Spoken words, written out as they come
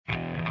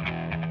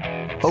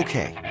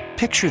Okay,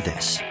 picture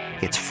this.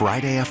 It's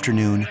Friday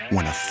afternoon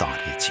when a thought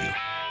hits you.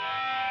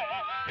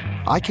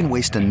 I can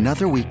waste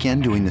another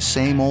weekend doing the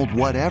same old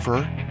whatever,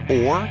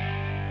 or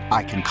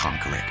I can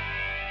conquer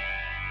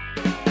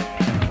it.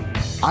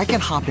 I can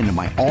hop into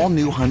my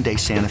all-new Hyundai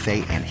Santa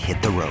Fe and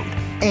hit the road.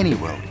 Any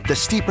road. The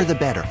steeper, the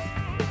better.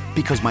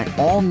 Because my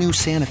all-new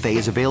Santa Fe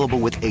is available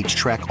with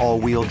H-Track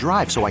all-wheel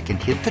drive, so I can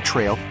hit the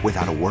trail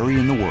without a worry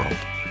in the world.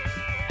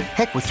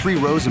 Heck, with 3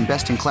 rows and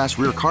best-in-class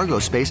rear cargo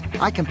space,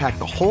 I can pack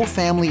the whole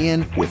family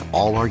in with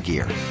all our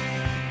gear.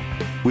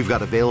 We've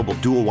got available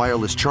dual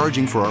wireless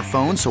charging for our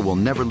phones, so we'll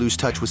never lose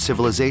touch with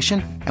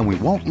civilization, and we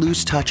won't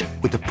lose touch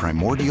with the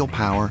primordial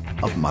power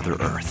of Mother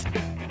Earth.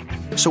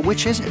 So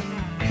which is it?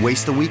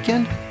 Waste the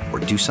weekend or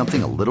do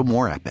something a little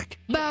more epic?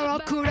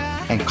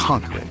 And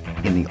conquer it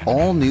in the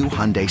all-new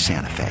Hyundai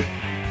Santa Fe.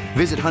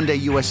 Visit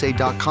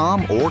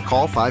HyundaiUSA.com or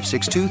call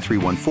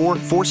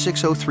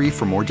 562-314-4603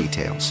 for more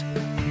details.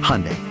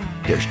 Hyundai,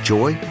 there's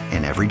joy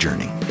in every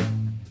journey.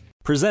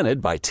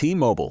 Presented by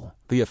T-Mobile,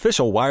 the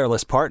official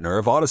wireless partner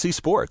of Odyssey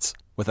Sports.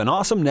 With an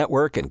awesome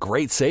network and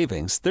great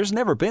savings, there's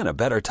never been a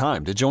better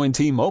time to join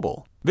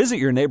T-Mobile. Visit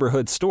your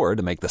neighborhood store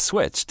to make the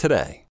switch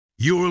today.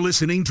 You're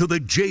listening to the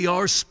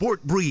JR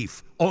Sport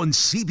Brief on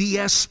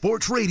CBS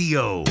Sports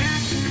Radio.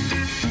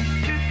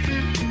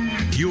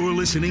 You're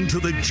listening to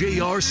the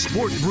JR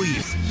Sport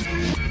Brief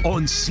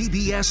on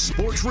CBS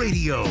Sports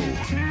Radio.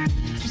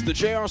 It's the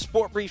JR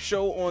Sport Brief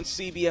show on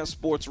CBS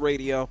Sports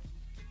Radio.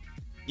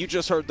 You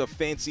just heard the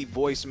fancy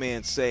voice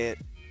man say it.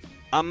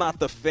 I'm not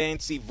the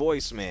fancy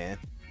voice man,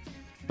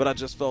 but I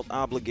just felt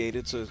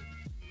obligated to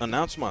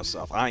announce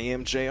myself. I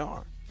am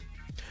JR.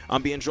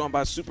 I'm being joined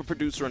by super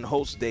producer and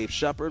host Dave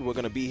Shepard. We're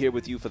going to be here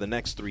with you for the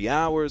next 3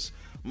 hours.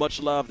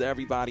 Much love to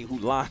everybody who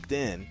locked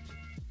in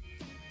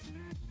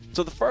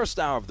to the first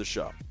hour of the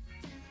show.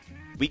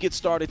 We get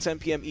started 10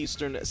 p.m.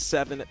 Eastern,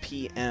 7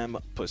 p.m.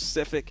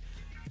 Pacific.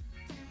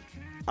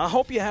 I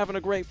hope you're having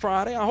a great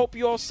Friday. I hope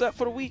you're all set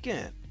for the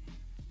weekend.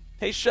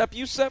 Hey, Shep,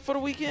 you set for the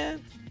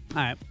weekend?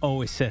 I'm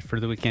always set for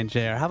the weekend,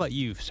 JR. How about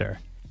you, sir?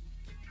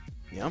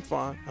 Yeah, I'm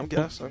fine. I'm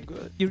good.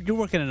 You're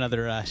working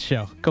another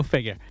show. Go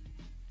figure.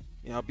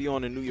 Yeah, I'll be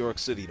on in New York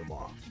City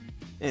tomorrow.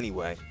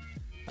 Anyway,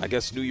 I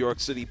guess New York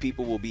City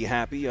people will be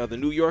happy. The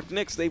New York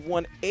Knicks, they've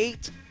won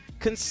 8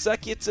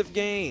 consecutive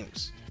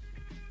games.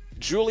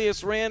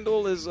 Julius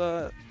Randle is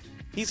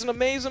he's an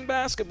amazing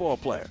basketball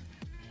player.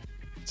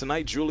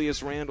 Tonight,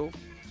 Julius Randle.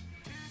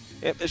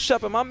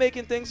 Shep, am I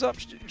making things up?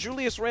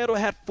 Julius Randle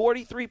had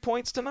 43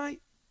 points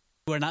tonight?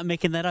 We're not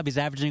making that up. He's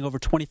averaging over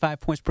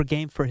 25 points per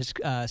game for his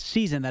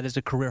season. That is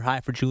a career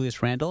high for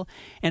Julius Randle,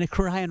 and a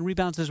career high in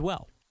rebounds as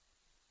well.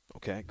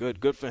 Okay,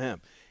 good for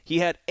him. He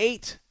had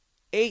 8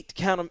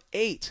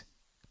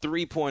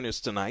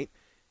 three-pointers tonight,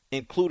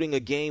 including a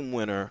game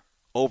winner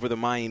over the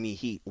Miami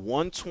Heat,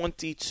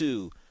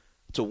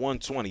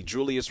 122-120.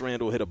 Julius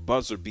Randle hit a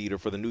buzzer beater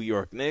for the New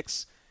York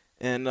Knicks,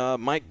 and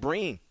Mike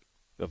Breen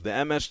of the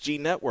MSG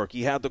Network,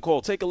 he had the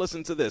call. Take a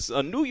listen to this.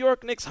 A New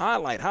York Knicks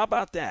highlight. How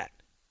about that?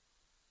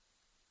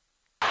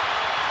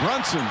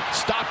 Brunson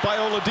stopped by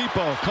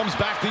Oladipo. Comes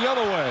back the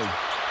other way.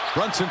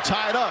 Brunson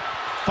tied up.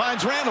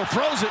 Finds Randle.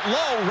 Throws it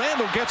low.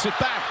 Randle gets it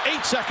back.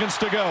 8 seconds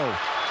to go.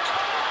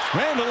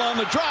 Randle on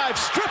the drive.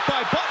 Stripped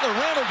by Butler.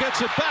 Randle gets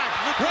it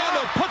back.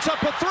 Randle puts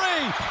up a 3.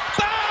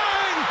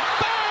 Bang!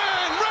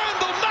 Bang!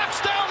 Randle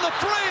knocks down the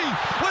 3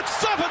 with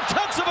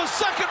 0.7 of a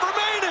second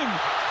remaining.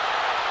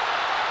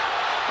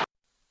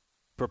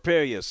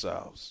 Prepare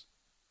yourselves.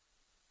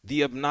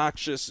 The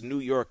obnoxious New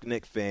York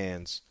Knicks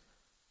fans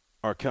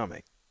are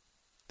coming.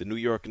 The New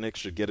York Knicks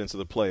should get into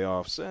the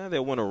playoffs.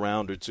 They'll win a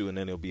round or two, and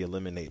then they'll be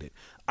eliminated.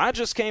 I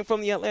just came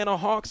from the Atlanta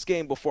Hawks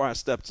game before I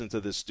stepped into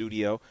this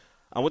studio.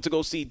 I went to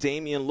go see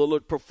Damian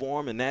Lillard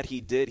perform, and that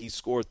he did. He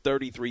scored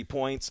 33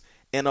 points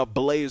in a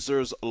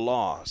Blazers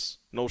loss.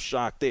 No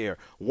shock there.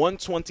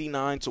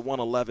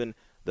 129-111,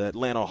 the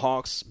Atlanta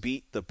Hawks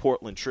beat the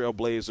Portland Trail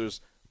Blazers.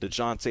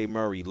 DeJounte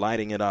Murray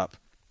lighting it up.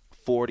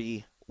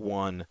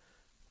 41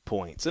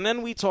 points. And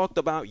then we talked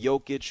about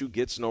Jokic, who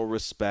gets no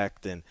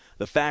respect, and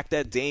the fact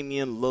that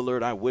Damian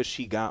Lillard, I wish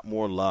he got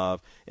more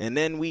love. And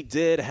then we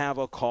did have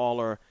a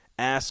caller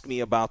ask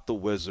me about the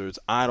Wizards.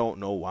 I don't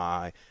know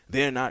why.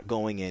 They're not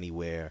going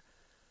anywhere.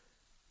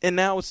 And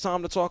now it's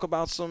time to talk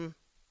about some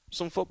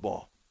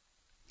football.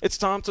 It's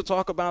time to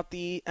talk about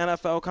the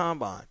NFL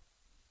Combine.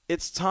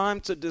 It's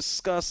time to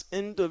discuss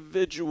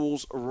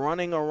individuals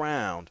running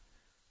around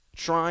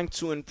trying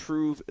to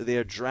improve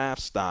their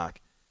draft stock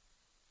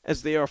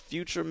as they are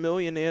future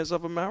millionaires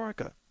of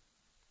America.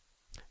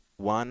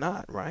 Why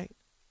not, right?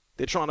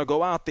 They're trying to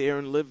go out there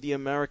and live the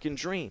American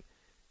dream.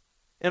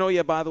 And oh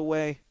yeah, by the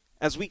way,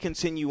 as we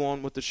continue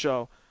on with the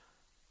show,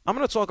 I'm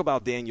going to talk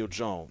about Daniel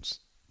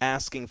Jones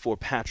asking for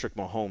Patrick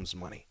Mahomes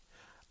money.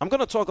 I'm going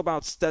to talk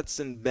about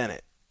Stetson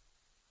Bennett,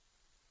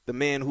 the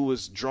man who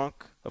was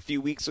drunk a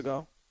few weeks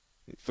ago.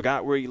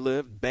 Forgot where he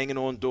lived, banging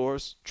on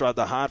doors, tried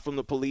to hide from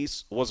the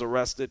police, was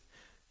arrested,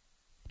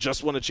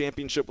 just won a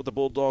championship with the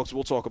Bulldogs.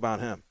 We'll talk about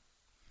him.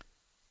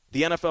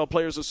 The NFL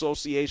Players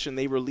Association,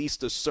 they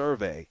released a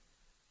survey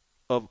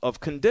of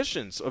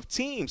conditions of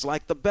teams,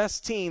 like the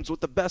best teams with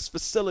the best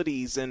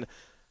facilities. And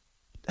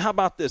how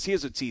about this?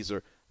 Here's a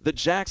teaser. The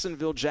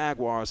Jacksonville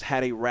Jaguars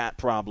had a rat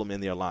problem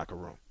in their locker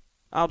room.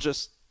 I'll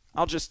just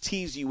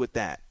tease you with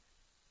that.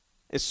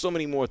 There's so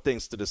many more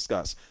things to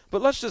discuss.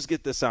 But let's just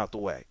get this out the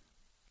way.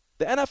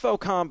 The NFL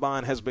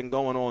Combine has been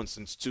going on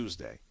since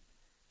Tuesday.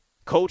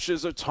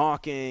 Coaches are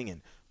talking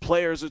and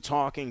players are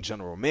talking,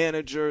 general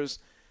managers.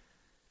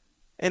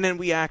 And then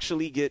we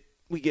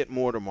get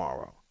more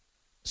tomorrow.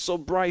 So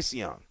Bryce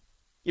Young,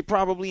 you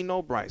probably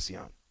know Bryce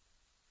Young.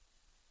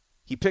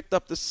 He picked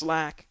up the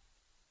slack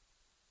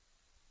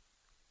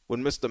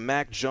when Mr.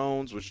 Mac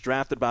Jones was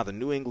drafted by the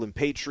New England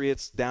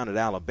Patriots down at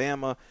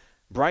Alabama.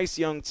 Bryce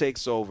Young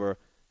takes over,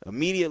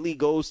 immediately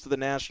goes to the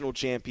national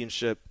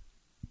championship,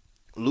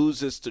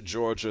 loses to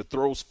Georgia,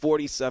 throws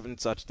 47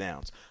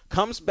 touchdowns,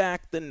 comes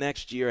back the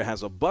next year,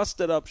 has a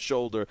busted-up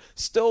shoulder,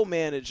 still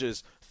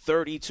manages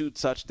 32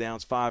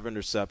 touchdowns, 5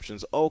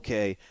 interceptions.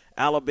 Okay,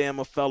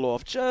 Alabama fell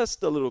off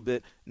just a little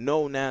bit.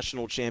 No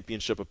national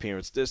championship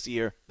appearance this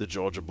year. The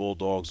Georgia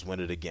Bulldogs win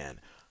it again.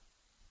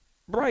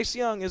 Bryce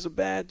Young is a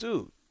bad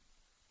dude.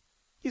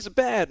 He's a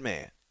bad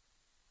man.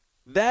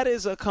 That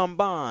is a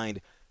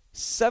combined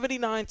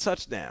 79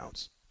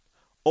 touchdowns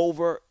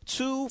over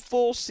 2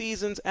 full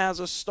seasons as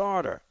a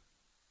starter.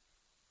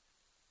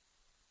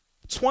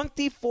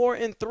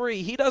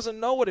 24-3. He doesn't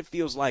know what it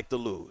feels like to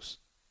lose.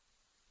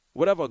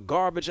 Whatever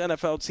garbage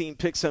NFL team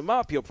picks him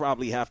up, he'll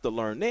probably have to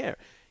learn there.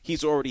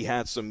 He's already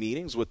had some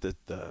meetings with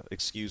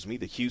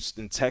the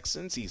Houston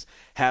Texans. He's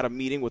had a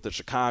meeting with the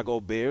Chicago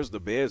Bears. The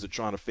Bears are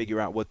trying to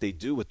figure out what they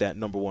do with that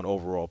number 1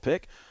 overall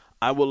pick.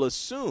 I will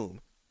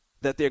assume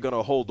that they're going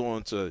to hold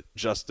on to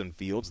Justin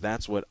Fields.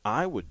 That's what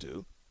I would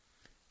do.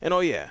 And,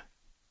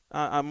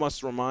 I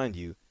must remind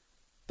you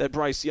that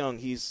Bryce Young,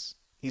 he's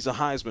a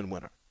Heisman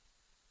winner.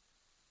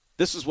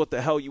 This is what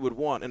the hell you would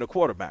want in a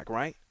quarterback,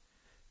 right?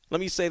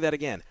 Let me say that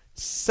again.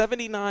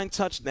 79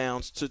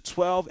 touchdowns to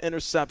 12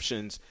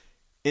 interceptions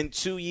in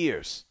 2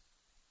 years.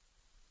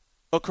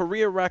 A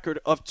career record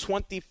of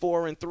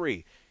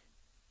 24-3.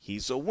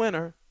 He's a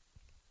winner.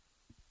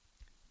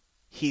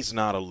 He's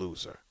not a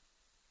loser.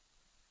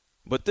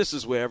 But this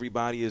is where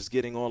everybody is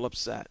getting all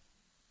upset.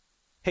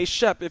 Hey,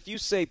 Shep, if you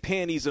say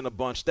panties in a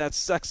bunch, that's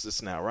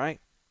sexist now, right?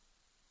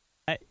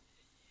 A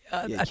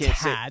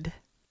tad.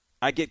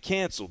 I get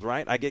canceled,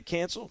 right? I get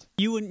canceled?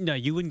 You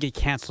wouldn't get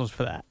canceled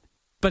for that.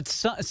 But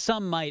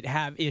some might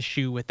have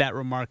issue with that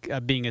remark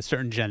being a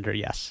certain gender,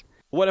 yes.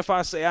 What if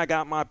I say I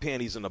got my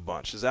panties in a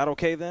bunch? Is that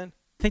okay then?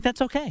 I think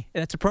that's okay.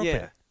 That's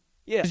appropriate.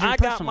 Yeah, I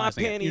got my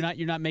panties.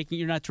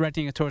 You're not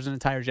directing it towards an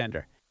entire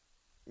gender.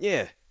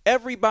 Yeah.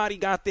 Everybody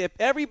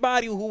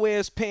who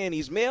wears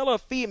panties, male or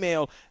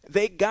female,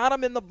 they got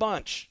them in the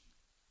bunch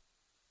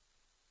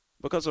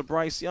because of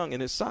Bryce Young and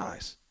his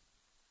size.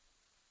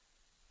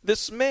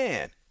 This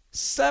man,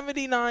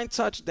 79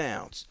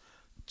 touchdowns,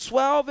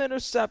 12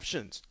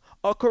 interceptions,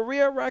 a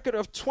career record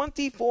of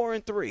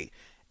 24-3,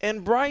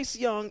 and Bryce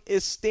Young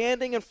is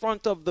standing in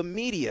front of the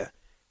media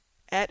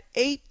at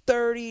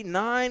 8:30,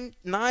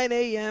 9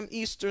 a.m.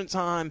 Eastern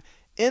Time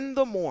in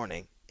the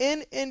morning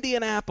in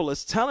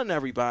Indianapolis telling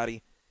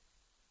everybody,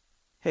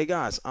 hey,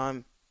 guys,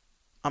 I'm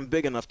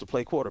big enough to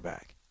play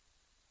quarterback.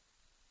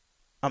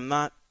 I'm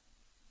not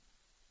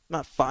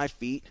 5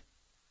 feet,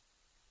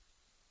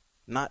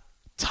 not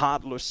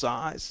toddler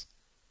size.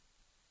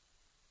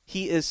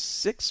 He is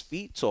 6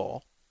 feet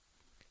tall,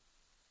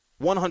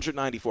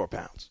 194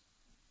 pounds.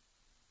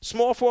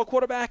 Small for a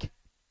quarterback?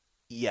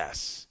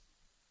 Yes.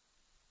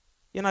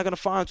 You're not going to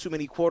find too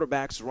many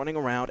quarterbacks running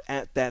around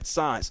at that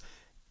size,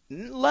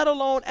 let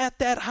alone at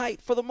that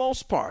height for the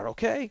most part,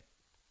 okay?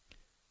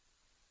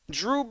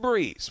 Drew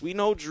Brees. We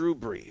know Drew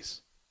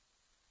Brees.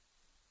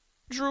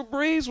 Drew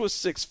Brees was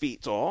 6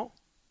 feet tall.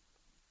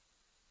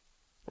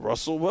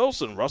 Russell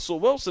Wilson. Russell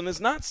Wilson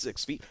is not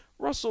 6 feet.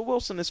 Russell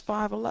Wilson is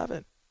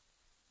 5'11".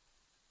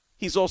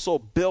 He's also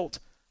built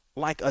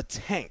like a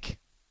tank.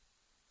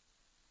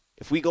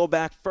 If we go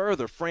back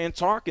further, Fran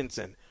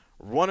Tarkenton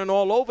running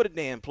all over the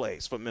damn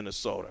place for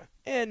Minnesota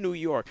and New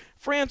York.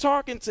 Fran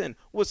Tarkenton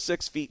was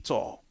 6 feet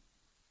tall.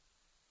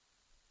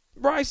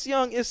 Bryce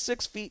Young is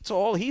 6 feet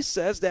tall. He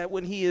says that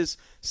when he is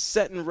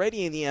set and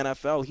ready in the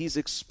NFL, he's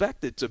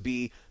expected to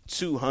be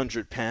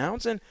 200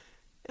 pounds. And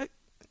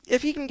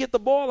if he can get the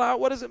ball out,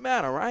 what does it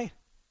matter, right?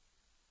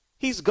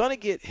 He's going to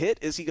get hit.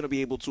 Is he going to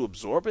be able to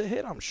absorb a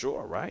hit? I'm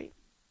sure, right?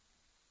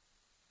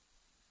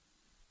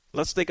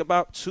 Let's think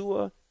about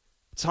Tua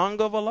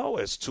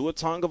Tagovailoa. Is Tua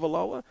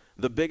Tagovailoa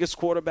the biggest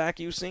quarterback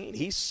you've seen?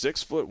 He's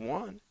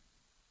 6'1".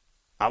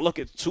 I look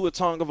at Tua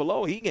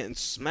Tagovailoa, he getting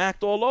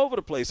smacked all over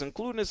the place,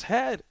 including his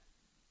head.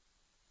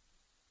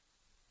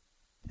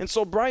 And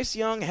so Bryce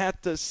Young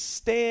had to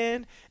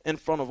stand in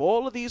front of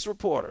all of these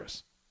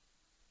reporters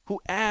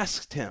who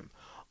asked him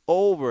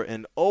over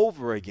and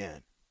over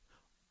again,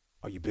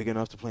 are you big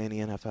enough to play in the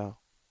NFL?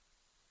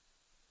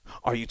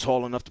 Are you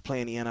tall enough to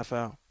play in the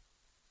NFL?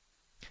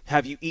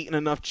 Have you eaten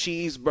enough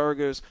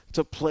cheeseburgers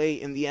to play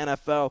in the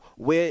NFL?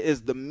 Where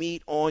is the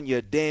meat on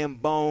your damn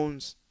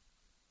bones?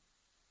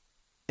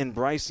 in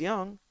Bryce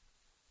Young,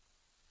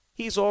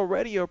 he's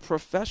already a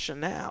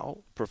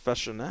professional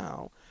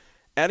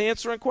at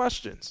answering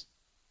questions.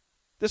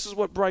 This is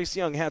what Bryce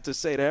Young had to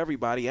say to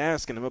everybody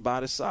asking him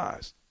about his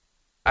size.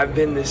 I've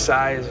been this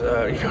size,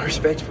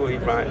 respectfully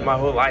my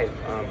whole life.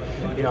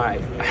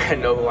 I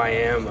know who I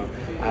am.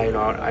 I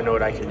know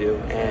what I can do,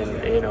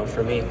 and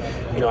for me,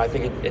 I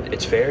think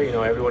it's fair.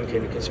 Everyone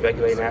can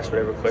speculate and ask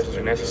whatever questions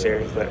are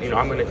necessary, but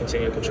I'm going to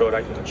continue to control what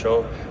I can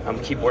control.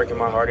 I'm keep working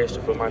my hardest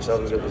to put myself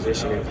in a good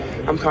position,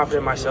 and I'm confident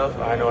in myself.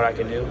 I know what I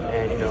can do,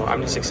 and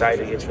I'm just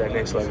excited to get to that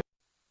next level.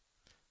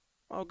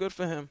 Oh, good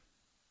for him.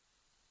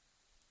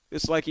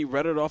 It's like he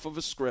read it off of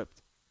a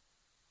script.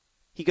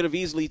 He could have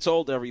easily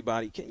told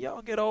everybody, "Can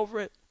y'all get over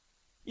it?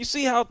 You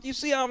see how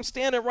I'm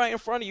standing right in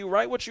front of you.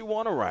 Write what you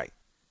want to write.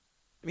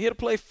 I'm here to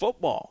play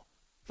football.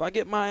 If I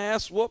get my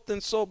ass whooped,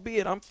 then so be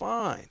it. I'm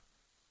fine."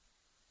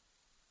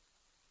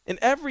 And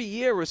every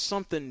year is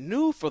something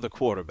new for the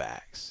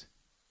quarterbacks.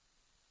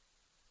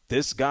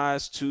 This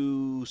guy's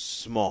too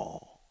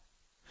small.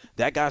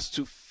 That guy's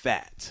too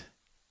fat.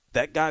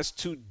 That guy's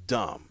too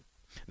dumb.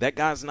 That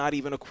guy's not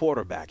even a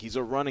quarterback. He's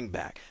a running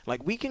back.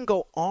 Like, we can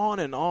go on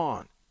and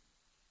on.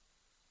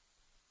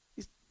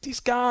 These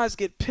guys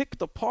get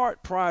picked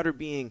apart prior to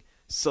being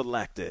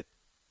selected.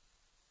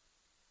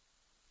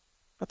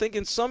 I think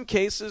in some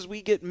cases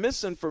we get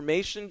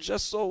misinformation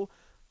just so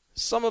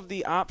some of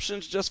the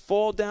options just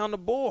fall down the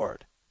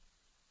board.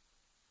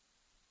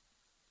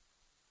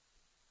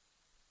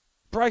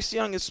 Bryce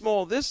Young is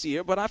small this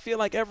year, but I feel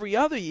like every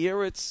other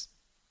year is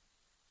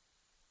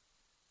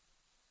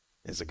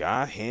a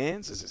guy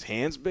hands? Is his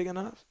hands big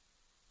enough?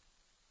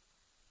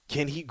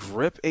 Can he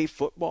grip a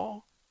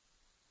football?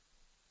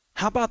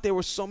 How about there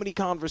were so many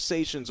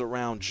conversations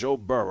around Joe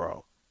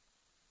Burrow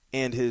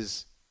and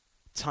his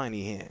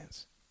tiny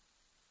hands?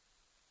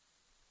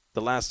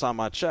 The last time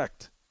I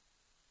checked,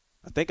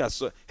 I think I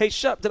saw. Hey,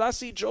 Shep, did I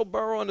see Joe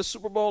Burrow in the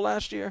Super Bowl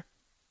last year?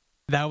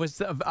 That was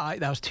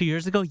 2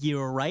 years ago. You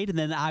were right, and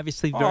then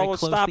obviously very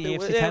close to the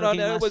AFC title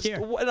game last year.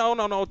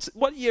 No.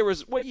 What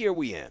year are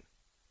we in?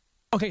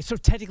 Okay, so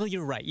technically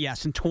you're right.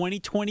 Yes, in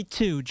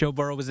 2022, Joe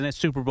Burrow was in a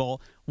Super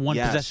Bowl, one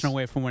possession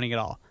away from winning it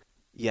all.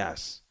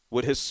 Yes,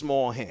 with his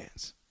small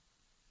hands.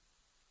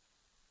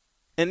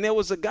 And there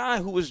was a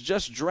guy who was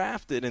just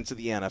drafted into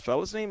the NFL.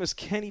 His name is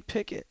Kenny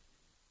Pickett.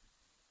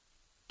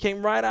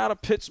 Came right out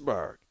of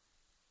Pittsburgh.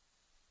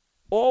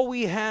 All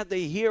we had to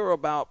hear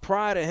about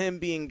prior to him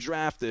being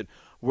drafted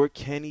were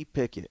Kenny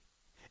Pickett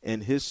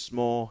and his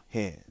small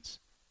hands.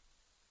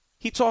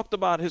 He talked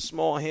about his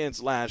small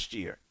hands last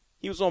year.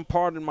 He was on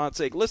Pardon My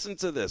Take. Listen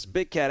to this.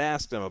 Big Cat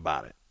asked him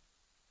about it.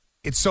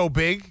 It's so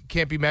big,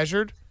 can't be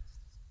measured?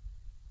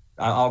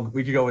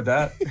 We could go with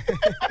that.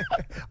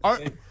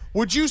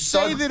 Would you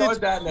say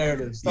start that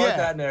narrative?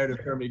 That narrative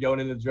for me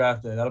going into the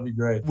draft day. That'll be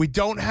great. We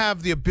don't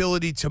have the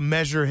ability to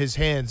measure his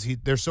hands.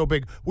 They're so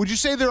big. Would you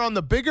say they're on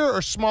the bigger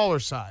or smaller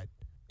side?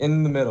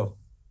 In the middle.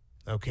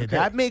 Okay,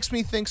 that makes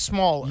me think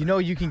smaller.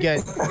 You can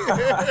get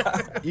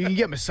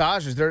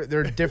massages. There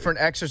are different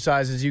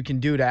exercises you can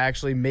do to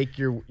actually make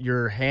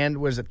your hand,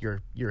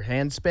 your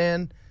hand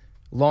span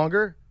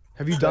longer.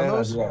 Have you done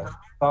those? Yeah.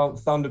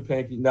 Thumb to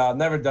pinky. No, I've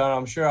never done it.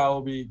 I'm sure I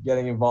will be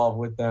getting involved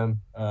with them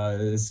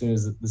as soon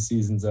as the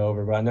season's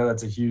over. But I know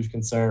that's a huge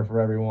concern for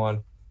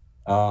everyone.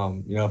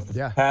 If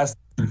the pass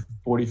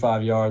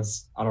 45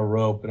 yards on a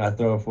rope and I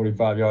throw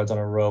 45 yards on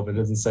a rope, it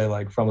doesn't say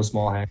like from a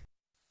small hand.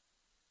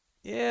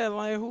 Yeah,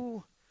 like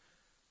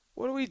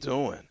what are we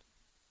doing?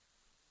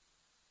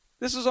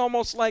 This is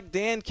almost like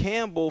Dan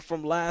Campbell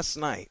from last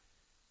night.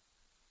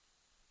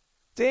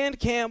 Dan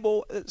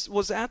Campbell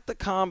was at the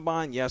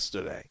Combine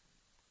yesterday.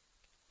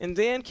 And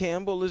Dan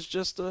Campbell is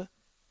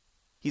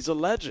he's a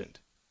legend.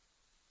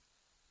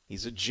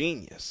 He's a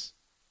genius.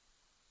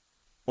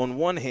 On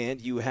one hand,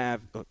 you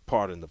have,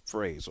 pardon the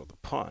phrase or the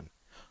pun,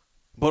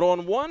 but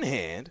on one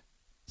hand,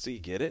 so you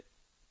get it,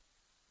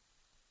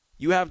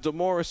 you have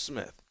DeMaurice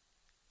Smith,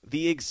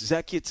 the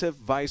executive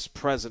vice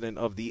president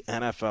of the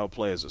NFL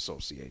Players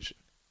Association.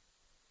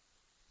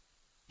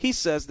 He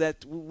says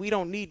that we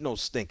don't need no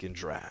stinking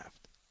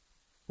draft.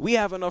 We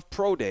have enough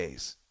pro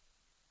days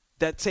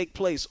that take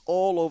place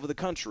all over the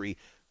country.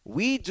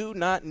 We do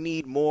not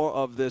need more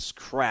of this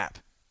crap.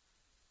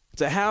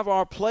 To have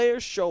our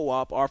players show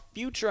up, our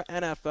future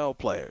NFL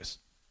players,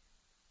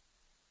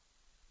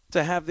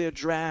 to have their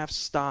draft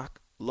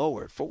stock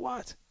lowered. For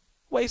what?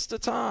 Waste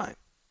of time.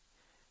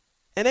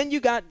 And then you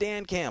got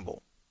Dan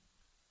Campbell,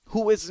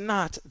 who is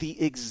not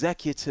the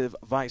executive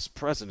vice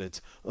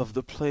president of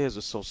the Players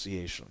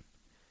Association.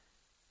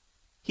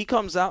 He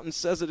comes out and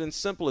says it in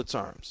simpler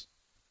terms.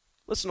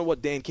 Listen to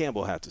what Dan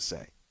Campbell had to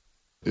say.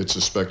 It's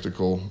a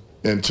spectacle.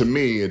 And to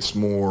me, it's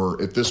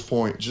more, at this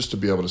point, just to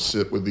be able to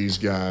sit with these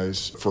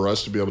guys, for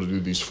us to be able to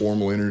do these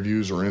formal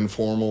interviews or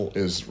informal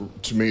is,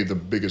 to me, the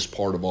biggest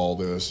part of all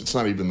this. It's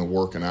not even the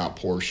working out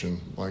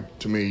portion. Like,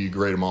 to me, you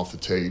grade them off the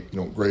tape. You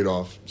don't grade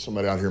off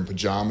somebody out here in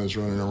pajamas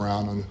running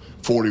around on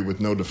 40 with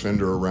no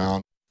defender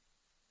around.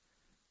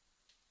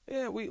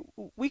 Yeah,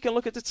 we can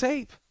look at the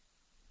tape.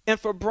 And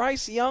for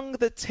Bryce Young,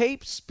 the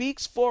tape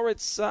speaks for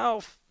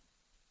itself.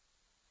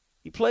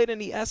 He played in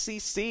the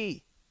SEC.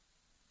 He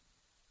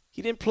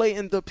didn't play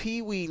in the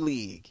Pee Wee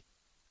League.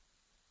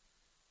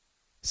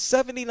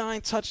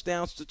 79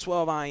 touchdowns to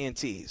 12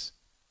 INTs.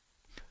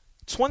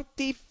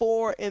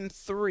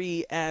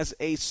 24-3 as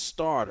a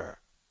starter.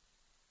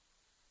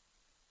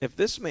 If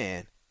this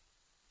man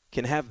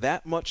can have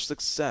that much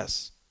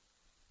success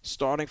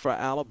starting for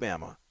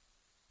Alabama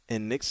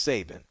and Nick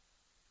Saban,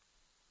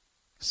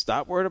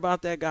 stop worried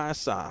about that guy's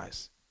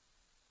size.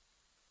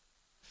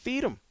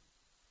 Feed him.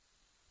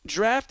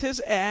 Draft his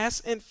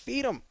ass and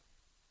feed him.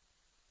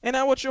 Isn't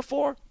that what you're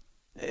for?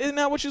 Isn't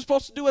that what you're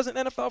supposed to do as an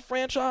NFL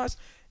franchise?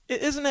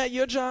 Isn't that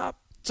your job?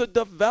 To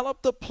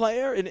develop the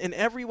player in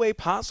every way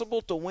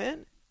possible to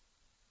win?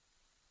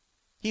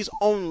 He's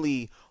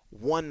only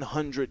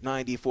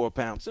 194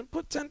 pounds. And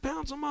put 10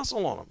 pounds of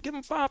muscle on him. Give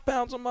him 5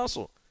 pounds of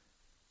muscle.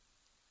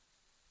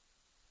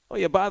 Oh,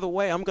 yeah, by the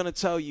way, I'm going to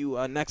tell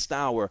you next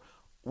hour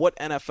what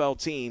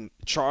NFL team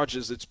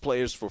charges its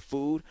players for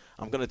food.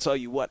 I'm going to tell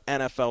you what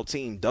NFL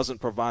team doesn't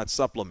provide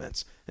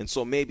supplements. And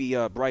so maybe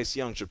Bryce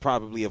Young should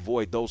probably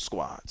avoid those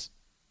squads.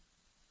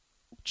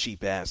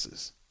 Cheap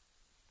asses.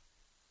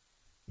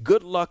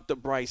 Good luck to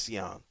Bryce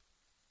Young.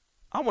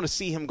 I want to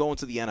see him go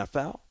into the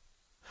NFL.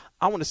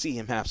 I want to see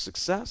him have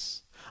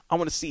success. I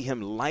want to see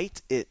him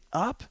light it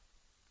up.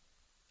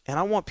 And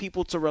I want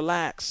people to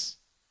relax.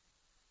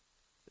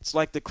 It's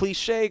like the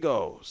cliche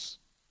goes.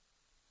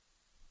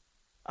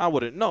 I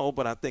wouldn't know,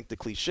 but I think the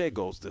cliche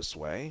goes this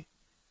way.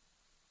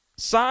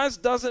 Size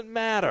doesn't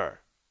matter.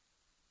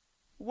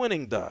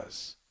 Winning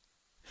does.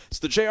 It's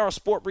the JR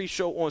Sport Brief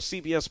Show on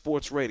CBS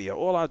Sports Radio.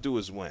 All I do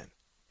is win.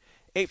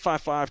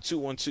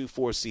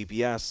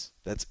 855-212-4CBS.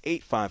 That's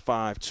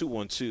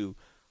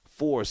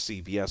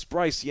 855-212-4CBS.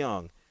 Bryce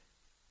Young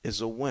is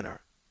a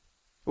winner.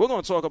 We're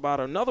going to talk about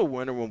another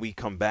winner when we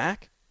come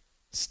back.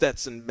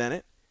 Stetson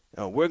Bennett.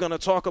 We're going to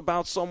talk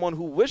about someone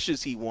who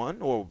wishes he won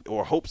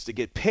or hopes to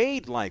get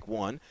paid like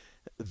one.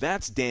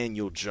 That's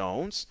Daniel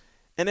Jones.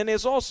 And then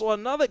there's also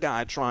another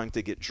guy trying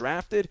to get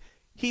drafted.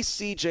 He's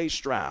C.J.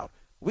 Stroud.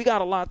 We got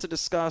a lot to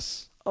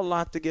discuss, a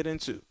lot to get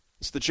into.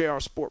 It's the JR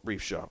Sport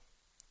Brief Show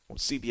on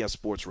CBS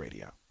Sports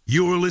Radio.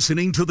 You're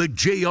listening to the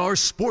JR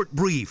Sport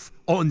Brief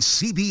on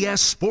CBS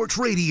Sports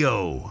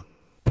Radio.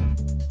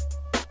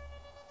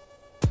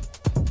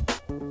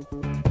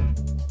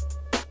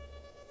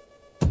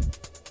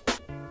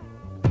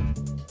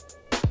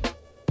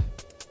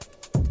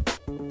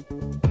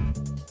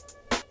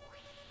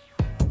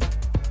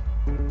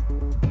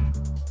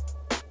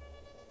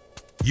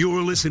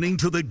 You're listening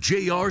to the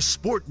JR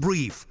Sport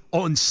Brief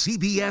on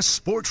CBS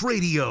Sports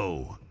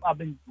Radio. I've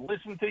been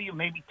listening to you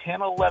maybe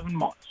 10 or 11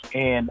 months,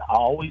 and I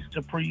always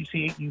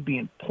appreciate you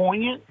being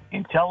poignant,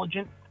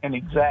 intelligent, and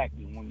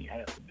exacting when you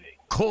have to be.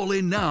 Call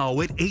in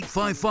now at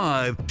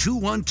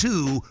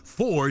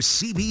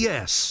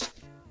 855-212-4CBS.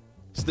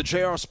 It's the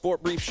JR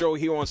Sport Brief Show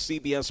here on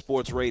CBS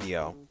Sports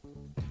Radio.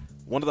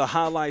 One of the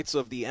highlights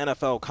of the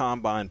NFL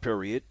Combine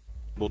period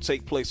will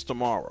take place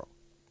tomorrow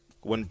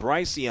when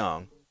Bryce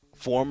Young,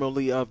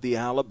 formerly of the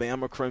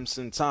Alabama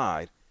Crimson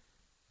Tide,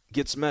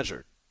 gets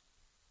measured.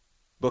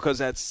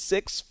 Because at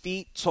 6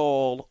 feet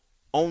tall,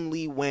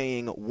 only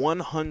weighing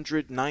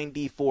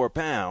 194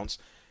 pounds,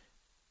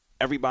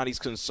 everybody's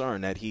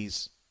concerned that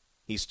he's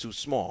too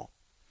small.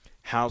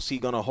 How's he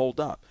going to hold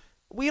up?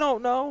 We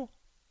don't know.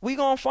 We're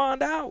going to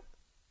find out.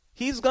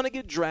 He's going to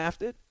get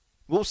drafted.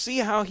 We'll see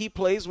how he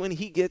plays when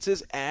he gets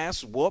his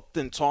ass whooped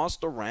and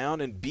tossed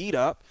around and beat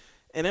up,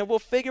 and then we'll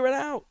figure it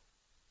out.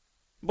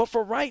 But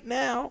for right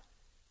now,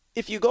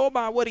 if you go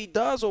by what he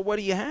does or what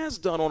he has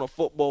done on a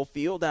football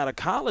field at a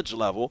college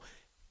level,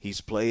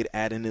 he's played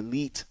at an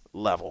elite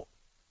level.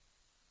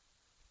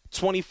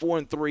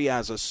 24-3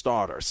 as a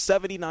starter,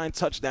 79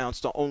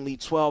 touchdowns to only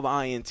 12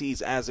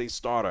 INTs as a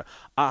starter,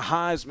 a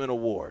Heisman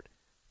Award.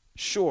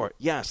 Sure,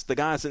 yes, the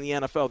guys in the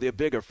NFL, they're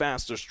bigger,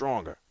 faster,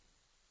 stronger.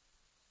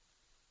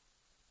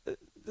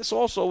 This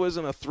also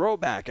isn't a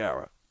throwback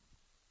era.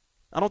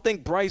 I don't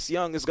think Bryce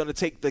Young is going to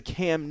take the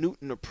Cam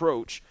Newton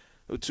approach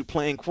to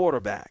playing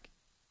quarterback.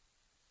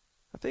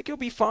 I think he'll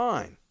be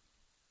fine.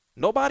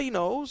 Nobody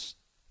knows.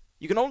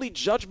 You can only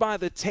judge by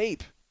the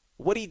tape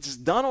what he's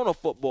done on a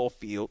football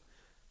field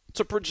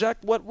to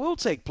project what will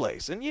take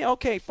place. And yeah,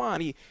 okay,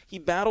 fine. He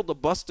battled a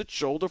busted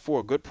shoulder for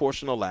a good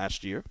portion of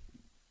last year.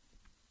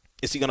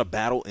 Is he going to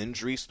battle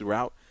injuries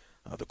throughout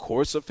the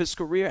course of his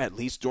career, at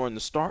least during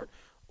the start?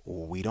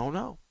 We don't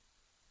know.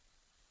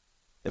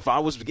 If I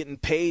was getting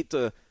paid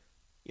to,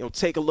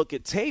 take a look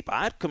at tape,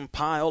 I'd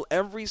compile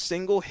every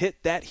single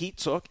hit that he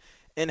took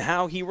and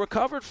how he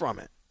recovered from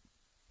it.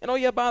 And oh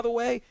yeah, by the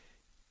way,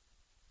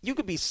 you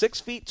could be 6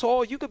 feet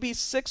tall, you could be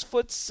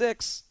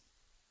 6'6".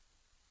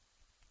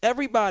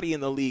 Everybody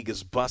in the league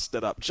is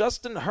busted up.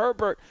 Justin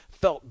Herbert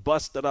felt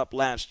busted up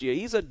last year.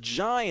 He's a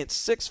giant,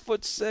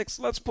 6'6".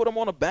 Let's put him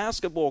on a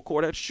basketball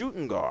court at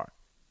shooting guard.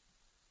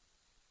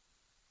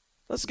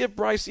 Let's give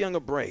Bryce Young a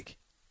break.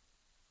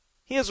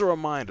 Here's a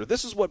reminder.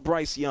 This is what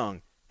Bryce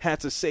Young had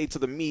to say to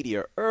the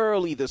media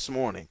early this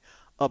morning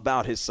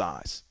about his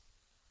size.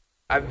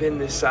 I've been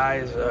this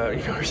size,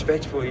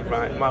 respectfully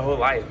my whole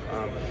life.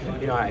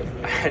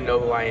 I know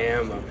who I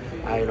am.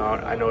 I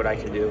know what I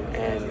can do,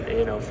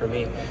 and for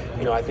me,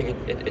 I think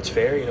it's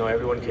fair.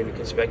 Everyone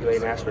can speculate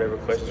and ask whatever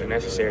questions are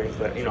necessary,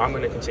 but I'm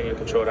going to continue to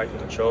control what I can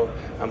control.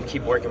 I'm going to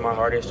keep working my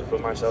hardest to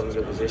put myself in a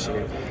good position,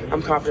 and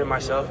I'm confident in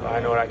myself. I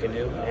know what I can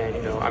do,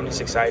 and I'm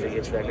just excited to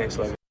get to that next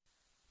level.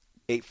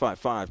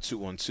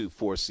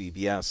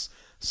 855-212-4CBS.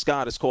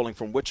 Scott is calling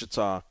from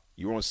Wichita.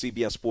 You're on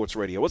CBS Sports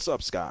Radio. What's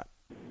up, Scott?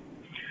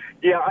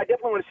 Yeah, I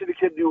definitely want to see the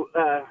kid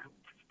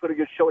put a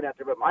good showing out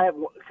there, but I have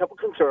a couple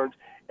concerns,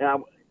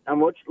 and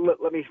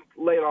let me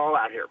lay it all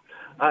out here.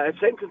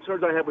 Same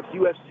concerns I have with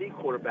USC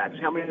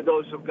quarterbacks. How many of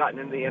those have gotten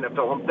into the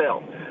NFL and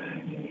failed?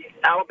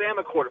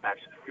 Alabama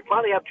quarterbacks. We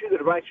finally have two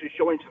that are actually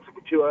showing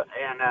something to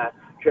and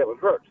Jalen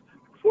Hurts.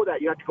 Before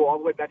that, you have to go all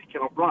the way back to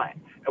Ken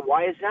O'Brien. And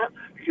why is that?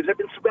 Because they've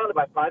been surrounded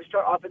by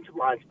five-star offensive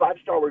lines,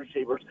 five-star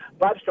receivers,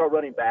 five-star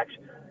running backs.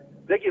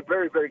 They get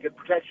very, very good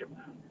protection.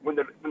 When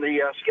the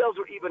scales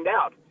are evened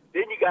out,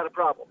 then you got a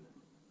problem.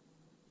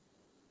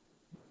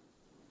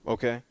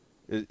 Okay.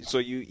 So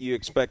you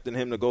expecting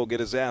him to go get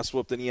his ass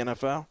whooped in the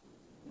NFL?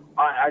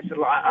 I said,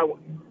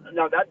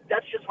 no,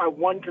 that's just my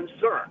one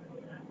concern.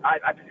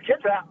 The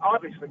kids are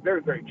obviously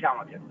very, very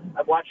talented.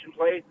 I've watched him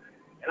play,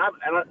 and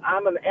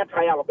I'm an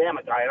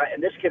anti-Alabama guy,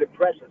 and this kid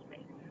impresses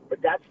me. But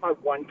that's my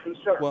one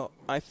concern. Well,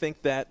 I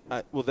think that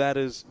that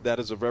is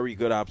a very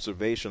good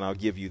observation. I'll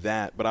give you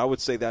that. But I would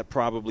say that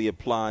probably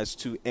applies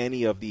to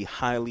any of the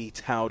highly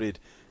touted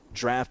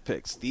draft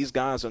picks. These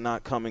guys are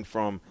not coming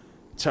from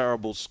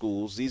terrible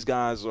schools. These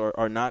guys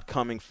are not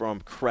coming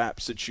from crap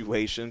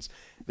situations.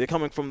 They're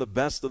coming from the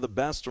best of the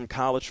best from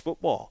college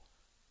football.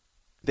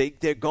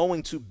 They're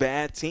going to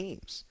bad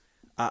teams.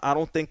 I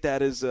don't think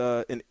that is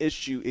an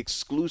issue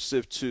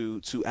exclusive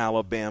to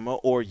Alabama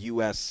or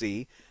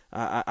USC.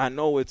 I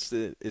know it's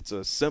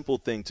a simple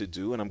thing to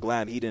do, and I'm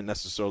glad he didn't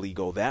necessarily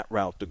go that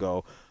route to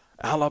go,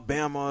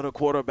 Alabama, the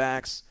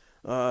quarterbacks,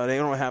 they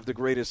don't have the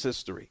greatest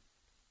history.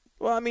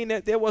 Well, I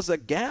mean, there was a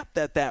gap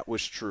that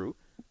was true.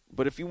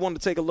 But if you want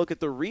to take a look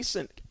at the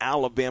recent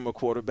Alabama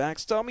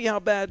quarterbacks, tell me how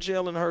bad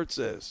Jalen Hurts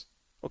is.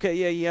 Okay,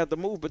 yeah, he had the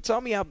move, but tell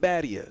me how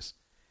bad he is.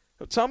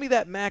 Tell me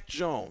that Mac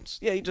Jones,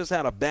 yeah, he just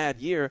had a bad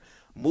year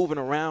moving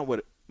around with,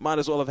 might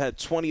as well have had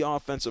 20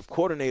 offensive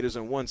coordinators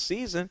in one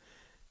season.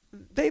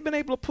 They've been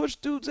able to push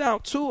dudes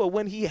out. Tua,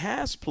 when he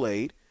has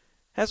played,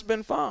 has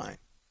been fine.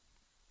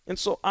 And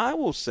so I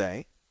will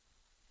say,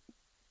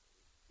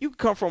 you can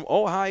come from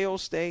Ohio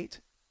State.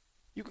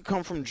 You can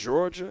come from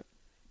Georgia.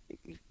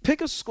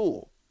 Pick a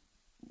school.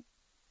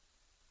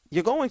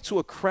 You're going to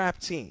a crap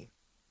team.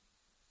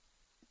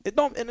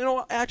 And in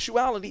all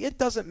actuality, it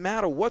doesn't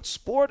matter what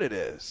sport it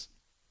is.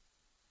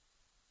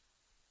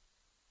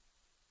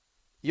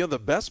 You're the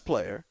best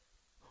player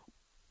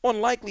on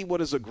likely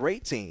what is a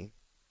great team,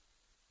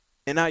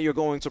 and now you're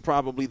going to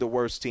probably the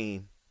worst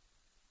team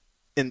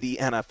in the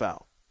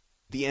NFL,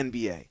 the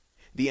NBA,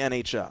 the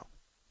NHL.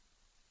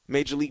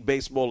 Major League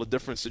Baseball, a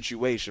different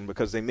situation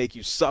because they make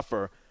you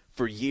suffer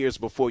for years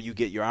before you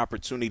get your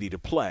opportunity to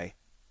play.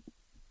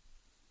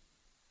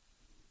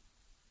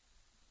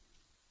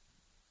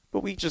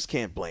 But we just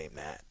can't blame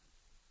that.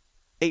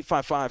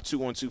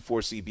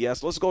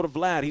 855-212-4CBS. Let's go to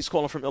Vlad. He's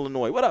calling from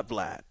Illinois. What up,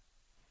 Vlad?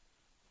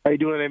 How you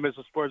doing today,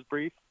 Mr. Sports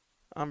Brief?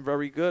 I'm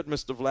very good,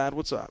 Mr. Vlad.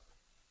 What's up?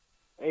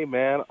 Hey,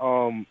 man.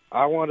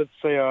 I wanted to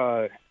say,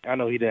 I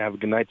know he didn't have a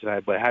good night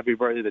tonight, but happy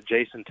birthday to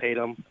Jason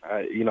Tatum.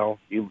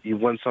 You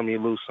win some, you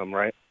lose some,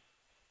 right?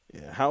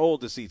 Yeah. How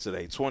old is he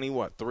today? 20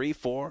 what? 3,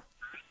 4?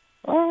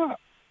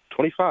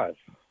 25.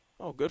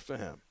 Oh, good for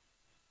him.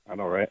 I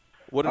know, right?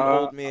 What an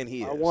old man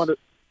he is.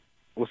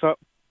 What's up?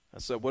 I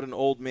said, what an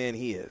old man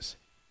he is.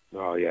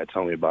 Oh, yeah,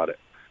 tell me about it.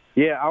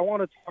 Yeah, I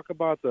want to talk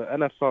about the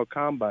NFL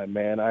Combine,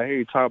 man. I hear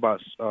you talk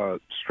about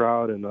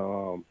Stroud and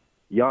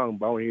Young,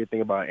 but I want to hear you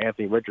think about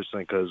Anthony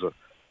Richardson because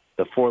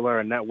the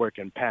 4-Letter Network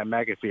and Pat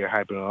McAfee are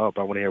hyping him up.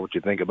 I want to hear what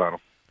you think about him.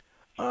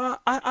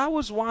 I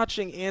was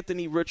watching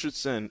Anthony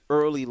Richardson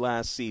early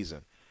last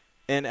season,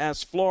 and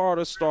as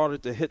Florida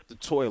started to hit the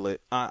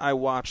toilet, I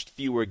watched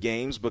fewer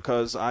games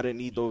because I didn't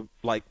need to,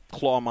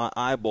 claw my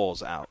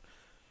eyeballs out.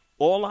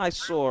 All I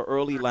saw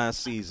early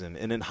last season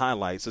and in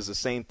highlights is the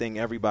same thing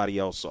everybody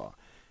else saw,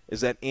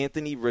 is that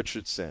Anthony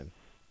Richardson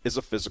is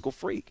a physical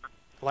freak.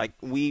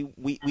 We've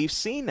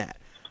seen that.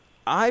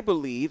 I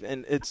believe,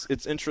 and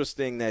it's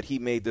interesting that he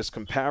made this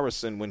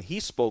comparison when he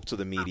spoke to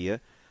the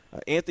media.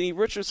 Anthony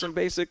Richardson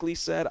basically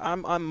said,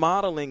 I'm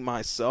modeling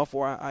myself,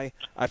 or I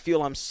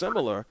feel I'm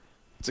similar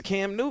to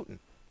Cam Newton.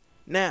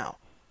 Now,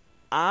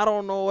 I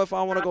don't know if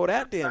I want to go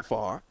that damn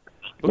far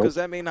because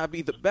that may not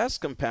be the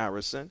best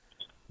comparison.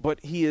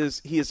 But he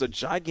is a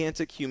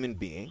gigantic human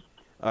being.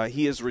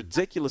 He is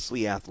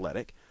ridiculously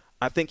athletic.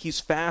 I think he's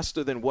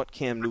faster than what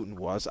Cam Newton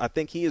was. I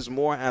think he is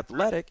more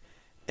athletic,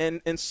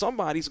 and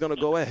somebody's going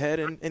to go ahead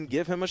and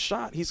give him a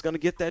shot. He's going to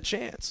get that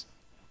chance.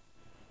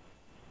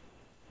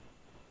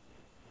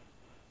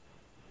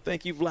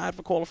 Thank you, Vlad,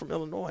 for calling from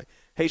Illinois.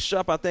 Hey,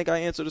 Shup, I think I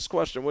answered this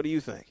question. What do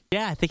you think?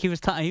 Yeah, I think he was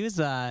put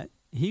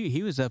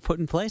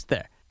in place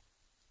there.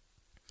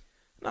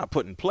 not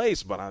put in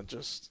place, but I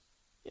just,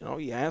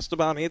 he asked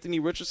about Anthony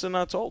Richardson, and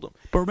I told him.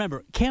 But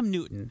remember, Cam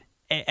Newton,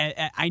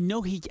 I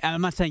know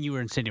I'm not saying you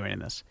were insinuating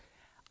this.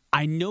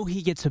 I know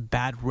he gets a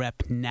bad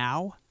rep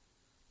now.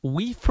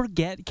 We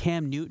forget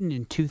Cam Newton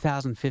in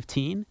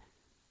 2015.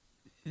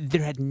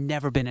 There had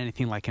never been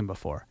anything like him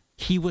before.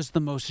 He was the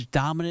most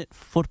dominant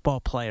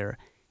football player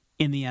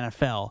in the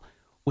NFL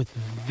with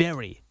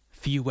very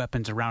few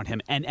weapons around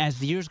him. And as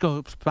the years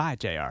go by,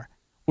 JR,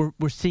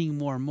 we're seeing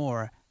more and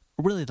more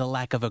really the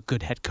lack of a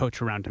good head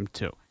coach around him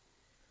too.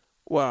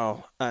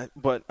 Well,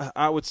 but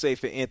I would say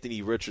for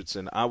Anthony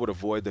Richardson, I would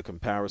avoid the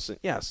comparison.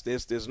 Yes,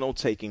 there's no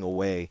taking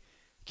away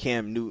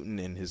Cam Newton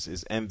and his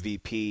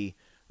MVP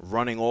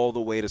running all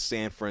the way to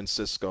San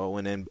Francisco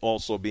and then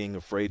also being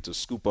afraid to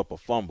scoop up a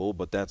fumble,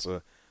 but that's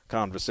a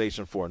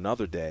conversation for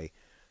another day.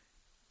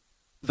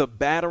 The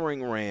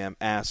battering ram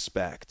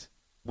aspect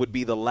would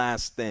be the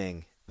last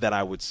thing that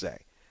I would say.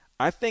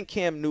 I think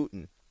Cam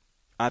Newton,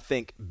 I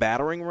think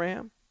battering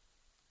ram,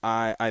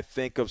 I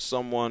think of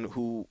someone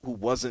who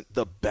wasn't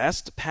the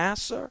best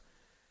passer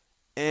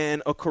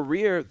and a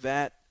career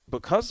that,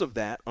 because of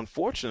that,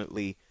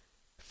 unfortunately,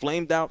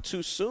 flamed out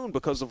too soon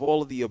because of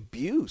all of the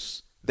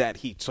abuse that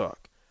he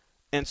took.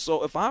 And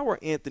so if I were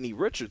Anthony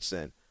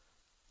Richardson,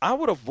 I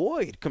would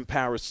avoid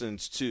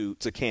comparisons to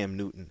Cam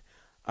Newton.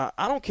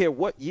 I don't care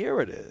what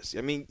year it is.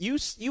 I mean, you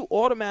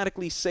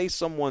automatically say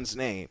someone's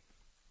name,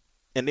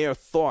 and there are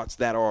thoughts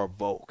that are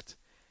evoked.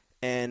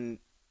 And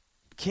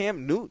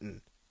Cam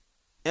Newton,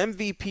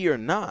 MVP or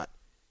not,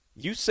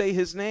 you say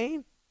his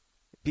name,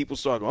 people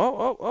start going,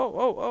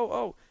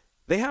 oh.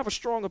 They have a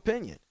strong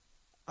opinion.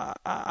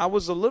 I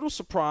was a little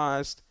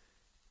surprised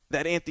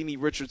that Anthony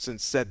Richardson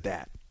said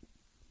that,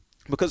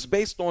 because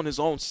based on his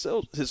own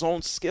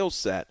skill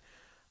set,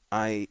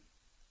 I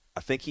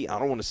think I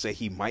don't want to say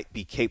he might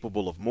be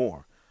capable of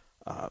more,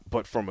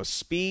 but from a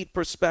speed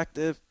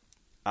perspective,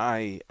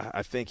 I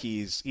think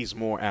he's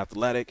more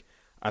athletic.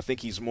 I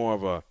think he's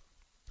more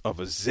of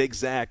a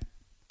zigzag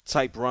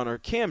type runner.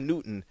 Cam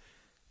Newton,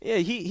 yeah,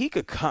 he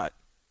could cut,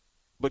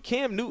 but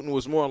Cam Newton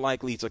was more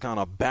likely to kind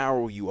of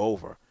barrel you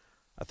over.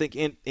 I think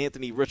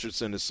Anthony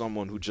Richardson is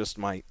someone who just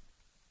might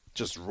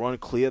just run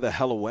clear the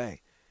hell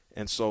away.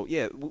 And so,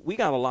 yeah, we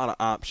got a lot of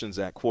options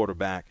at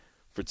quarterback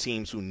for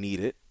teams who need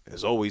it.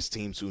 There's always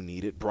teams who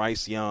need it.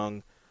 Bryce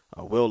Young,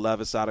 Will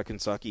Levis out of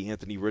Kentucky,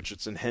 Anthony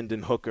Richardson,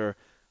 Hendon Hooker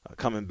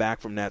coming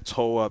back from that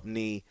toe-up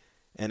knee.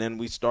 And then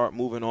we start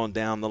moving on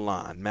down the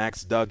line.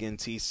 Max Duggan,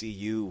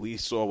 TCU. We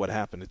saw what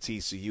happened to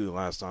TCU the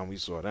last time we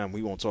saw them.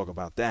 We won't talk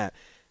about that.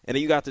 And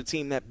then you got the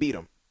team that beat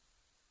them,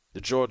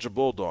 the Georgia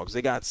Bulldogs.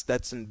 They got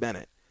Stetson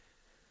Bennett.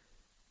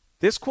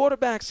 There's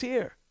quarterbacks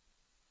here.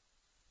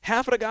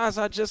 Half of the guys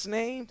I just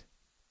named,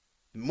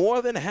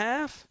 more than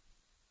half,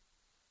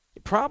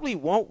 it probably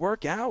won't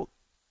work out.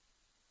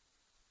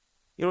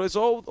 There's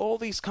all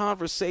these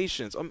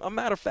conversations. A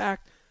matter of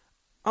fact,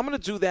 I'm going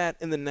to do that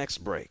in the next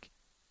break.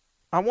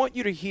 I want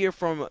you to hear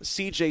from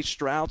C.J.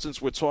 Stroud,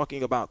 since we're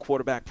talking about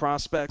quarterback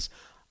prospects.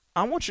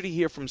 I want you to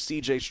hear from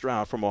C.J.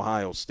 Stroud from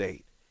Ohio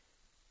State.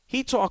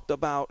 He talked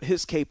about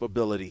his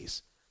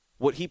capabilities,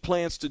 what he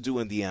plans to do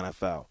in the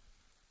NFL.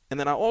 And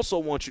then I also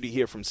want you to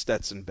hear from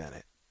Stetson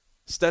Bennett.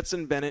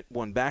 Stetson Bennett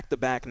won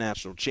back-to-back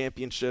national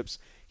championships.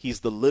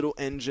 He's the little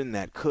engine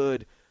that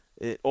could.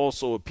 It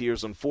also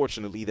appears,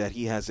 unfortunately, that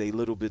he has a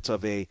little bit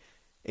of a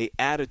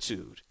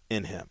attitude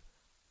in him.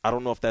 I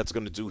don't know if that's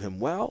going to do him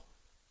well,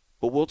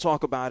 but we'll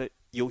talk about it.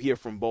 You'll hear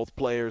from both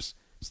players.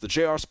 It's the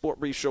JR Sport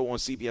Brief Show on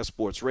CBS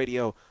Sports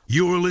Radio.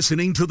 You're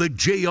listening to the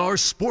JR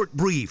Sport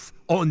Brief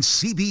on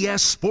CBS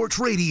Sports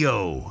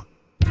Radio.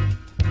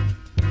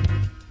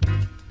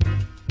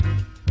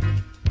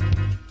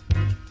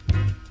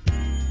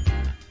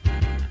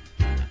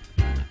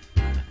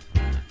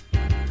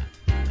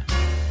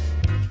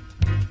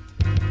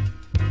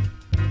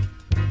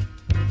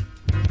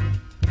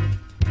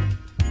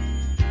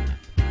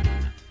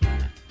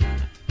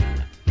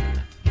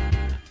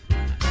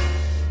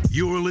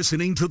 You're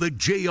listening to the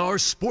JR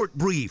Sport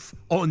Brief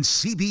on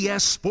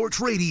CBS Sports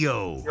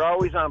Radio. You're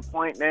always on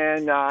point,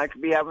 man. I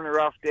could be having a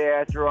rough day.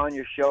 I throw on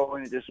your show,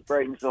 and it just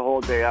brightens the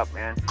whole day up,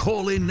 man.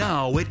 Call in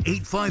now at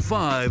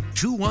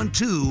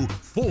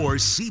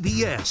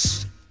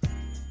 855-212-4CBS.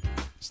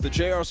 It's the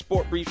JR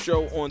Sport Brief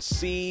Show on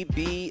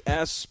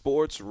CBS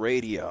Sports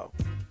Radio.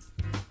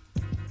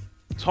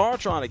 It's hard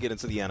trying to get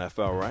into the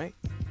NFL, right?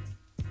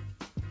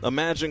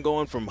 Imagine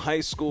going from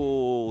high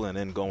school and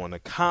then going to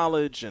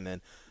college and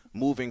then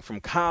moving from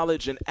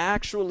college and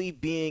actually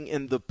being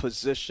in the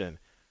position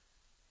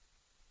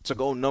to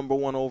go number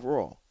one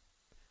overall,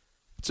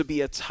 to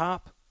be a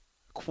top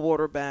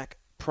quarterback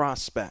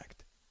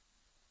prospect.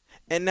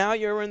 And now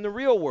you're in the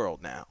real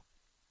world now.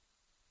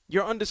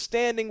 You're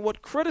understanding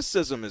what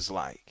criticism is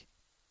like.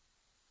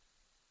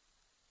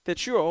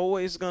 That you're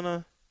always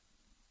gonna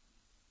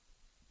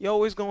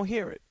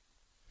hear it.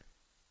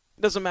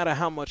 It doesn't matter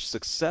how much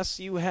success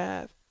you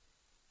have.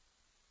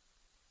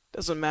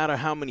 Doesn't matter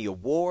how many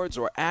awards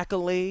or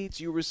accolades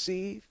you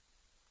receive.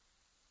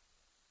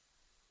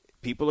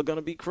 People are going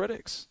to be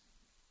critics.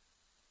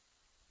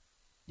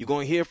 You're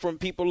going to hear from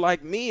people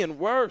like me and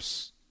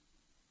worse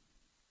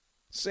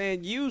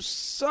saying you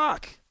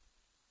suck.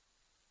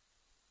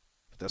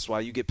 But that's why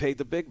you get paid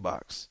the big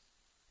bucks.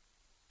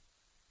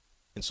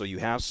 And so you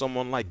have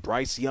someone like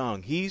Bryce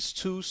Young. He's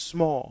too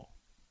small.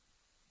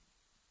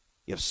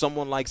 You have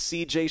someone like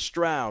C.J.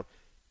 Stroud.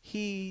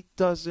 He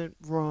doesn't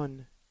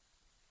run.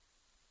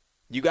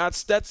 You got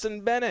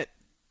Stetson Bennett.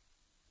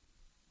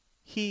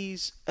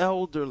 He's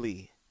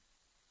elderly.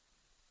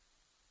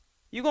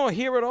 You're going to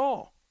hear it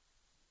all.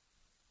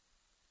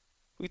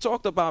 We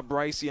talked about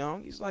Bryce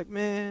Young. He's like,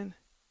 man,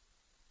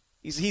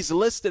 he's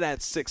listed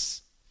at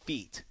 6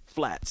 feet,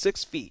 flat,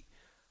 6 feet,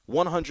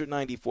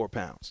 194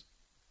 pounds.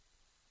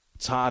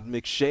 Todd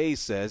McShay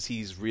says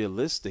he's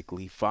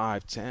realistically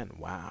 5'10".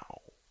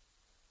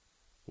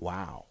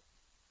 Wow.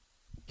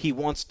 He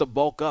wants to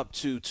bulk up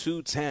to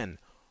 210.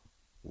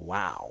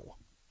 Wow.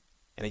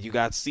 And then you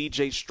got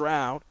C.J.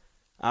 Stroud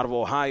out of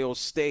Ohio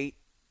State.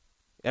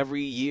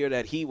 Every year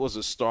that he was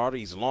a starter,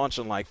 he's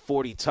launching like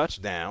 40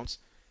 touchdowns.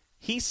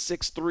 He's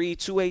 6'3",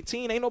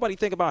 218. Ain't nobody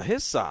think about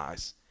his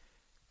size.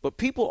 But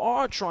people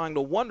are trying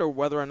to wonder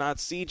whether or not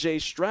C.J.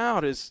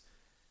 Stroud is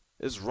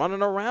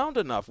running around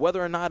enough,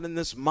 whether or not in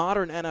this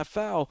modern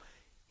NFL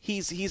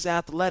he's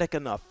athletic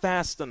enough,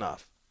 fast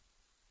enough,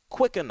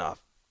 quick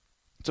enough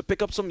to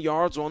pick up some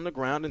yards on the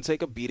ground and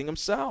take a beating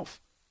himself.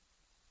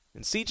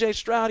 And C.J.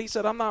 Stroud, he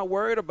said, I'm not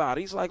worried about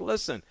it. He's like,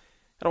 listen,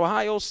 at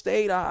Ohio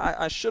State,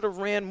 I should have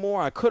ran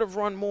more. I could have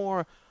run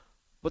more.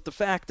 But the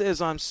fact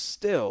is, I'm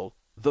still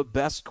the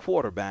best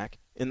quarterback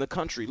in the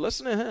country.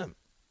 Listen to him.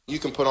 You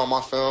can put on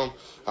my film.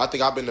 I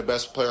think I've been the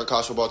best player in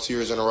college football 2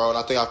 years in a row, and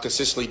I think I've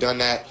consistently done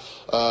that.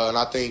 And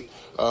I think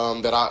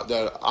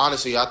that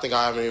honestly, I think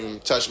I haven't even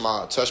touched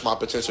my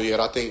potential yet.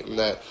 I think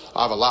that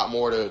I have a lot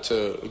more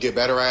to get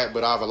better at,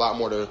 but I have a lot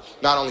more to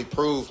not only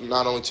prove,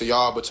 not only to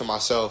y'all, but to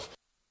myself.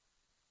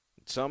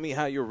 Tell me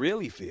how you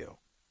really feel.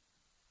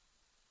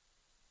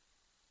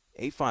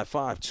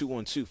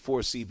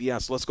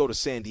 855-212-4CBS. Let's go to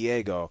San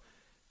Diego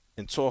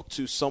and talk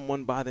to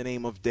someone by the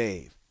name of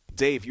Dave.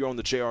 Dave, you're on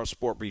the JR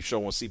Sport Brief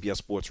Show on CBS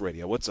Sports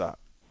Radio. What's up?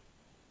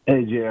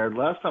 Hey, JR,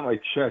 last time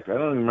I checked, I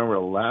don't even remember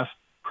the last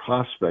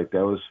prospect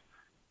that was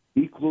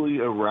equally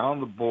around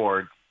the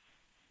board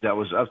that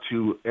was up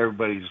to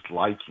everybody's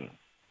liking.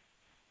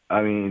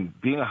 I mean,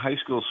 being a high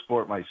school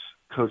sport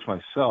coach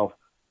myself,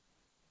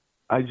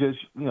 I just,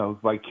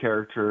 by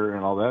character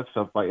and all that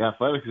stuff, by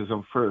athleticism,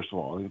 first of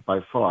all,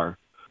 by far,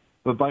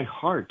 but by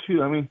heart,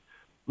 too. I mean,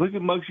 look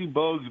at Muggsy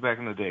Bogues back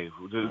in the day.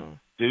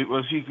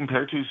 Was he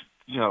compared to,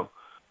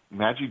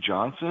 Magic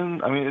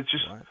Johnson? I mean, it's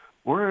just,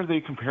 where are they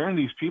comparing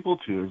these people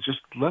to? Just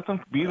let them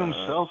be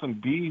themselves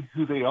and be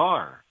who they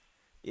are.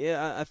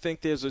 Yeah, I think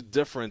there's a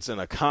difference in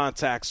a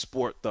contact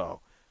sport,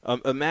 though.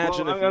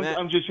 Imagine if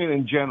I'm just saying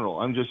in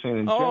general.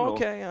 Oh,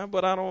 okay,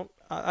 but I don't.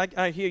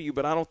 I hear you,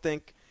 but I don't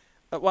think.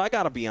 Well, I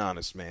gotta be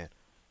honest, man.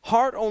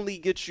 Heart only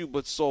gets you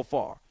but so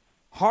far.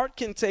 Heart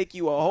can take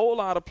you a whole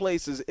lot of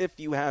places if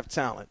you have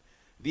talent.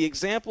 The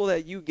example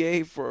that you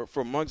gave for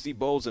Muggsy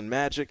Bogues and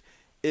Magic,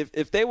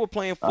 if they were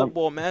playing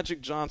football, Magic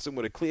Johnson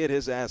would have cleared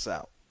his ass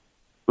out.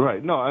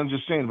 Right. No, I'm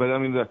just saying, but I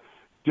mean the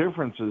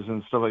differences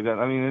and stuff like that.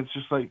 I mean, it's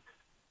just like,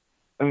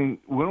 when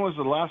was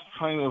the last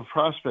time a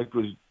prospect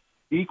was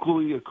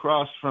equally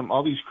across from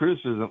all these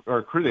criticism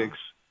or critics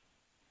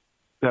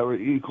that were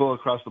equal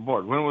across the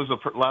board? When was the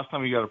last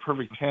time you got a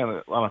perfect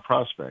 10 on a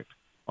prospect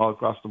all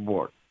across the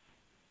board?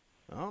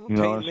 I don't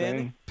know. Peyton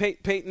Manning.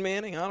 Peyton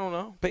Manning. I don't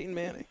know. Peyton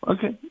Manning.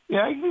 Okay.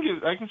 Yeah,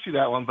 I can see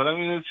that one, but I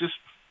mean, it's just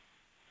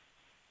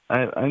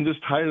I'm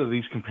just tired of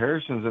these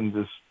comparisons and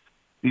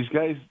these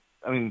guys.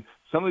 I mean,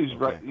 some of these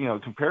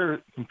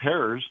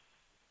comparers.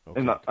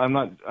 Okay. And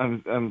I'm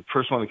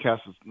first one to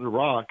cast the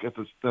rock at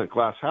the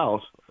glass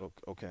house.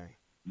 Okay.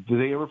 Do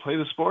they ever play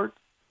the sport?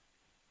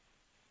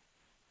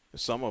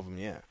 Some of them,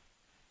 yeah.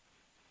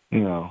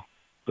 So.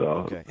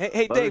 Okay.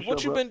 Hey, Dave,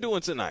 what you been doing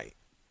tonight?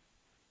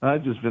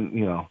 I've just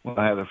been,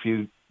 I had a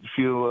few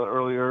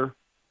earlier,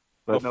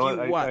 but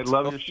I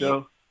love your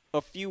show.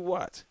 A few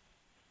what?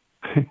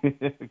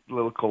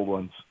 Little cold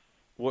ones.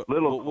 What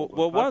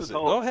was it?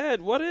 Go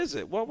ahead. What is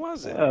it? What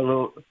was it?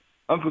 Little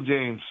Uncle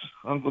James.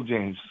 Uncle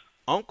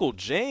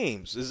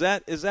James. Is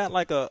that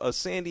like a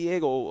San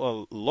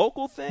Diego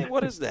local thing?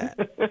 What is that?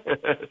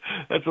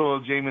 That's a little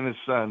James and his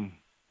son.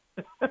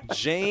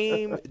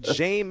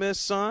 Jameis'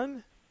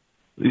 son?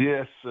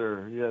 Yes,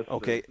 sir. Yes.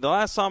 Okay. Sir. The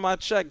last time I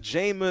checked,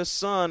 Jameis'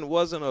 son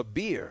wasn't a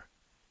beer.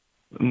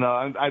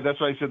 No,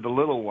 that's why I said the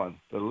little one.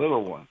 The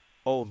little one.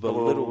 Oh, the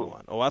little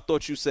one. Oh, I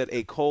thought you said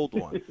a cold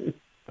one.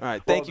 All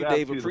right. Thank you,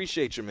 Dave.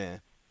 Appreciate you,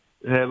 man.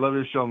 Hey, I love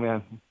your show,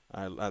 man.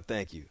 I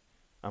thank you.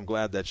 I'm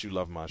glad that you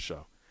love my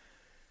show.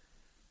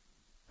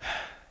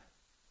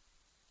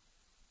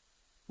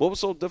 What was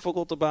so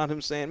difficult about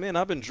him saying, man,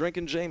 I've been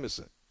drinking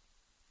Jameson?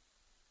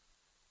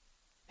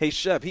 Hey,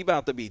 Shep, he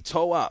about to be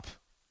toe up.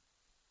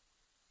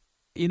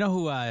 You know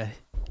who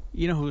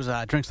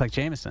drinks like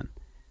Jameson?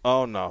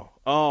 Oh no.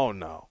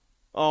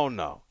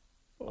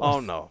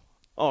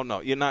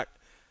 You're not.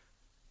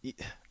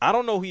 I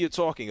don't know who you're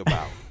talking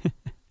about,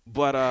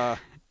 but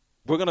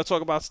We're going to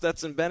talk about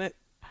Stetson Bennett?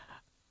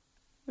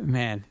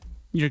 Man,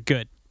 you're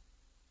good.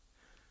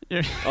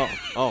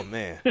 Oh,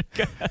 man.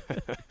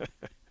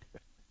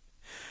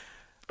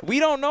 We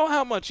don't know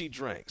how much he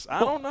drinks. I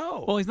don't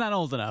know. Well, he's not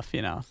old enough,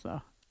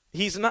 so.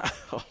 He's not.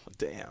 Oh,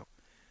 damn.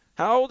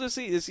 How old is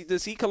he?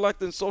 Does he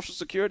collect in Social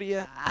Security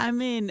yet? I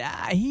mean,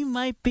 he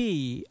might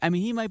be.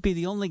 He might be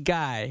the only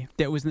guy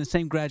that was in the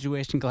same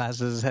graduation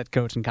class as head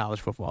coach in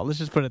college football. Let's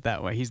just put it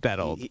that way. He's that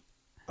old.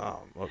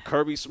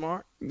 Kirby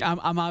Smart?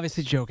 I'm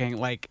obviously joking.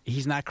 Like,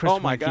 he's not Chris Oh,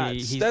 my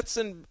Winkie.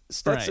 God.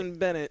 Stetson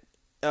Bennett,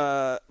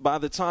 by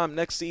the time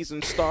next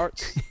season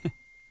starts,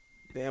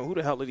 damn, who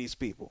the hell are these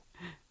people?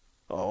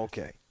 Oh,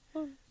 okay.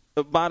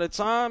 By the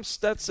time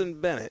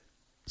Stetson Bennett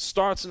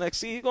starts next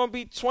season, he's going to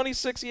be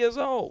 26 years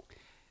old.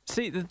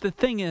 See, the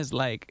thing is,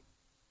 like,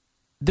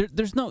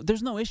 there's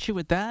no issue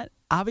with that.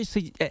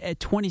 Obviously, at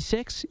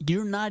 26,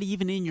 you're not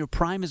even in your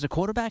prime as a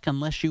quarterback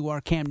unless you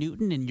are Cam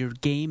Newton and your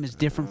game is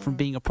different from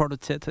being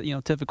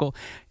a typical,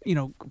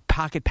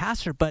 pocket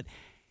passer. But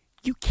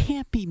you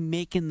can't be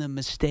making the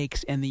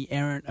mistakes and the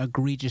errant,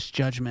 egregious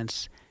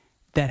judgments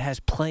that has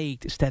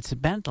plagued Stetson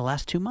Bennett the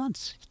last 2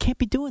 months. You can't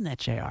be doing that,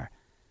 JR.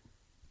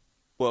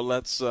 Well,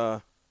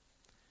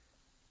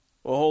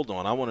 hold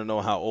on. I want to know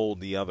how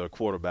old the other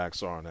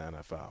quarterbacks are in the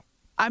NFL.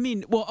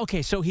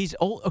 Okay, so he's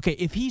old. Okay,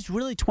 if he's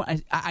really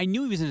 20, I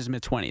knew he was in his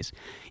mid-20s.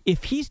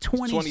 If he's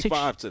 26,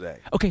 25 today.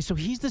 Okay, so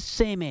he's the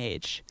same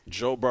age as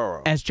Joe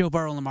Burrow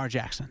and Lamar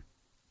Jackson.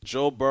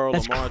 Joe Burrow,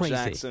 That's Lamar crazy.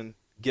 Jackson,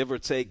 give or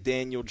take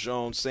Daniel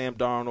Jones, Sam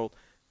Darnold.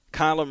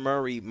 Kyler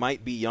Murray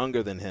might be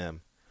younger than him.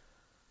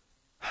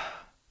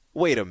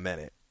 Wait a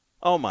minute.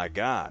 Oh, my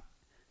God.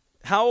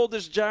 How old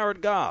is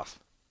Jared Goff?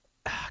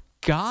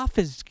 Goff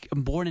is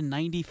born in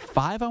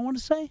 95, I want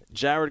to say.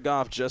 Jared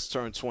Goff just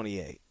turned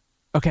 28.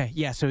 Okay,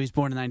 yeah, so he's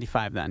born in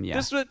 95 then,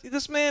 yeah.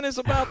 This man is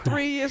about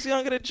 3 years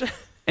younger than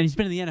And he's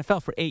been in the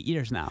NFL for 8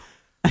 years now.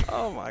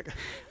 Oh, my God.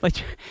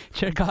 Like,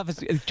 Jared Goff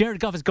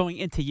is going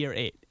into year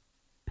 8.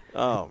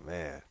 Oh,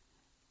 man.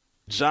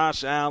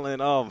 Josh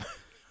Allen, I'm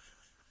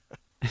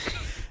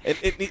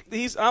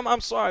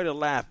sorry to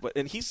laugh, but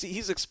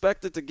he's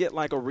expected to get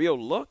like a real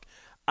look.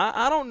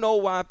 I don't know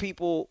why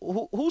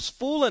people who's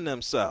fooling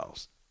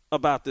themselves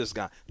about this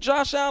guy.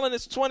 Josh Allen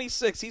is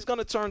 26. He's going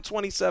to turn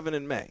 27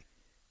 in May.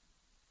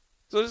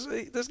 So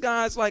this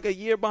guy's like a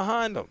year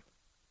behind him.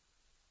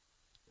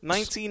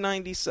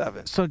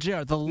 1997. So,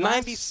 Jared, the last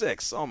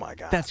 96. Oh my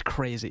God, that's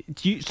crazy.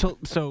 So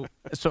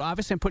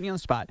obviously, I'm putting you on the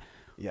spot.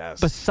 Yes.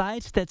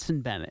 Besides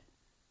Stetson Bennett,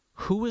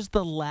 who was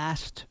the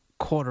last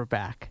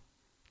quarterback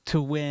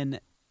to win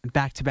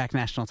back-to-back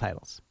national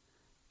titles?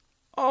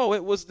 Oh,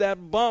 it was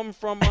that bum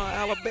from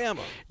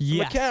Alabama,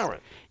 yes. McCarron.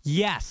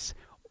 Yes.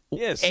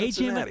 Yes,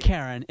 A.J.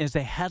 McCarron is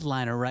a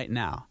headliner right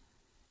now,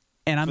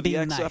 and I'm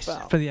being nice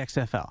for the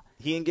XFL.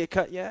 He didn't get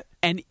cut yet?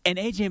 And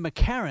A.J.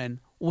 McCarron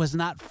was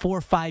not 4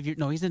 or 5 years –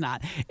 no, he's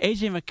not.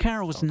 A.J.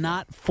 McCarron was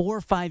not 4 or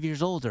 5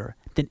 years older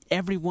than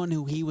everyone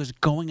who he was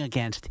going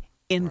against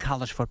in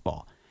college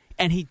football.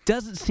 And he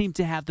doesn't seem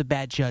to have the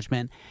bad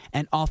judgment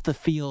and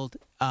off-the-field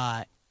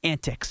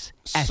antics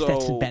as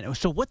Stetson Bennett.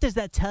 So what does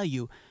that tell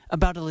you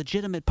about a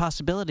legitimate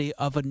possibility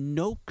of a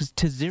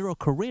 0-0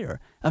 career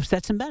of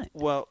Stetson Bennett?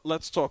 Well,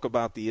 let's talk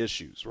about the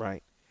issues,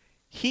 right?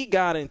 He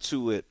got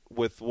into it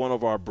with one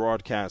of our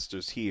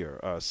broadcasters here,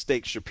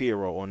 Steak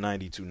Shapiro on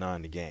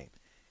 92.9 The Game.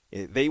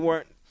 They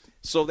were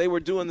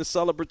doing the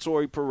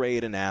celebratory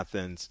parade in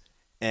Athens,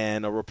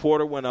 and a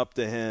reporter went up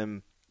to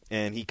him,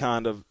 and he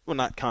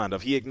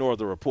he ignored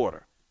the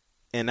reporter.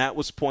 And that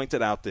was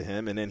pointed out to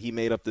him, and then he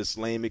made up this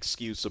lame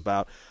excuse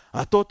about,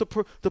 I thought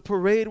the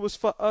parade was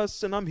for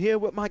us, and I'm here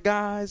with my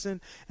guys, and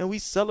we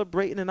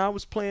celebrating, and I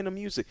was playing the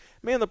music.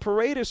 Man, the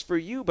parade is for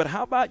you, but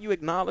how about you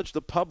acknowledge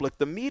the public?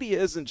 The media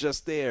isn't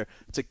just there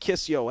to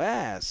kiss your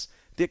ass.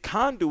 They're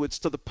conduits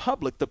to the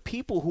public, the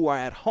people who are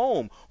at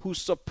home, who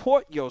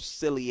support your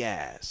silly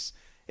ass.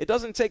 It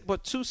doesn't take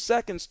but 2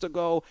 seconds to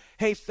go,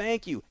 hey,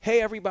 thank you.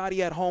 Hey,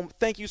 everybody at home,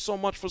 thank you so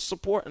much for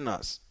supporting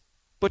us.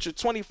 But your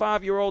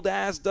 25-year-old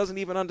ass doesn't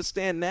even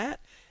understand that.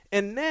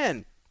 And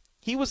then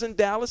he was in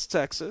Dallas,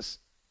 Texas,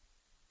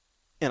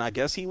 and I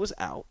guess he was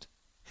out,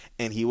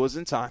 and he was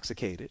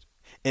intoxicated.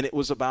 And it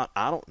was about,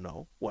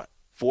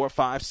 4,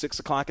 5, 6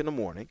 o'clock in the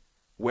morning.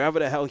 Wherever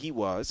the hell he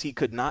was, he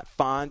could not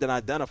find and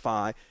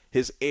identify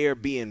his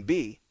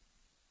Airbnb.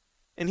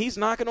 And he's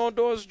knocking on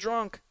doors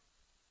drunk.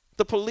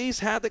 The police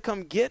had to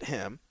come get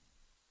him,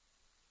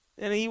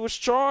 and he was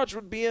charged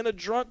with being a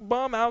drunk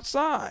bum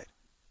outside.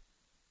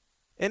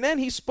 And then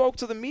he spoke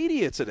to the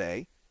media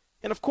today,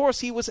 and of course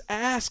he was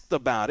asked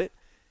about it,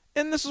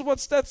 and this is what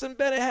Stetson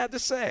Bennett had to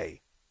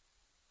say.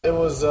 It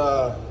was,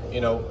 a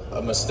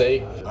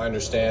mistake. I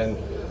understand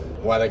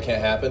why that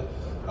can't happen.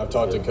 I've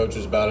talked to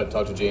coaches about it,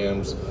 talked to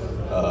GMs,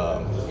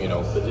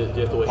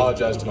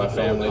 apologized to my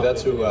family.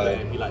 That's who I,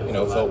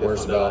 felt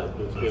worse about.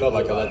 Felt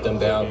like I let them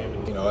down.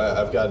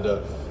 I've got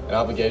an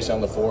obligation on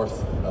the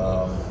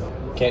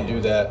 4th. Can't do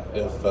that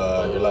if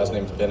your last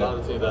name's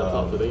Bennett. And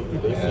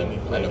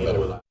I know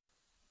better.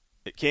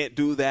 It can't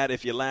do that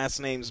if your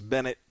last name's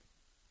Bennett.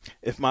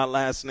 If my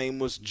last name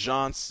was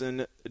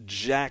Johnson,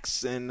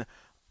 Jackson,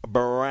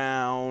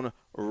 Brown,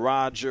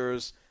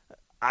 Rogers,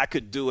 I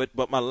could do it,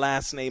 but my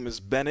last name is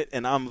Bennett,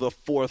 and I'm the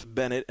fourth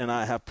Bennett, and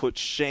I have put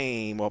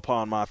shame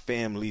upon my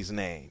family's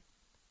name.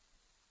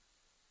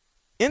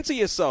 Into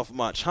yourself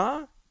much,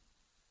 huh?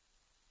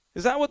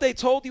 Is that what they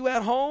told you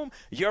at home?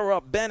 You're a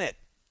Bennett.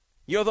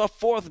 You're the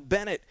fourth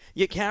Bennett.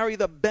 You carry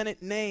the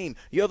Bennett name.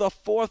 You're the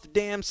fourth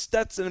damn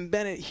Stetson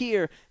Bennett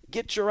here.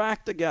 Get your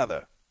act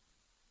together.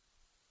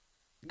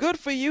 Good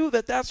for you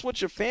that that's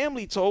what your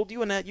family told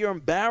you and that you're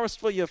embarrassed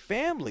for your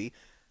family.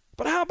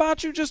 But how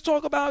about you just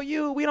talk about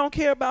you? We don't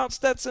care about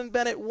Stetson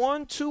Bennett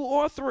 1, 2,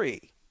 or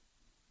 3.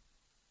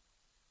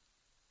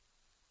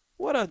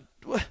 What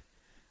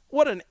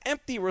an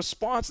empty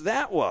response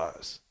that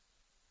was.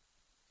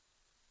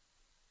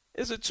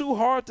 Is it too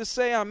hard to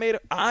say I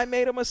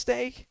made a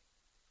mistake?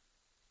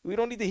 We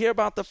don't need to hear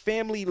about the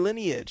family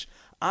lineage.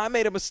 I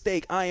made a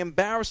mistake. I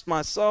embarrassed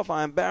myself.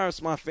 I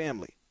embarrassed my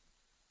family.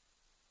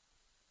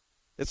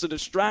 It's a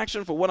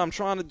distraction for what I'm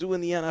trying to do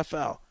in the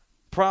NFL.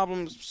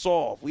 Problems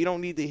solved. We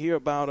don't need to hear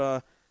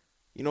about,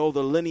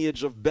 the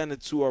lineage of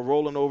Bennetts who are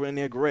rolling over in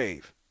their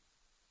grave.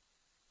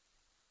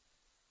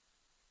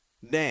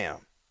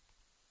 Damn.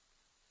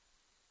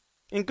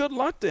 And good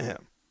luck to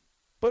him.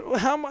 But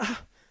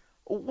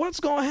what's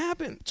going to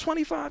happen?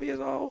 25 years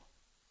old?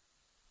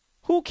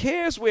 Who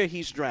cares where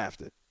he's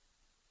drafted?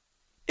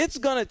 It's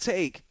going to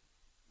take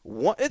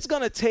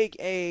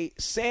a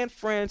San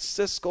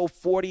Francisco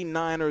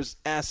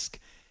 49ers-esque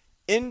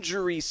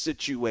injury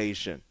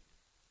situation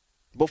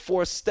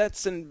before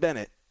Stetson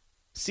Bennett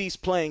sees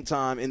playing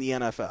time in the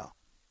NFL.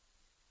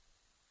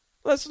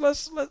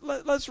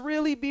 Let's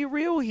really be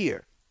real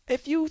here.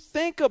 If you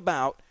think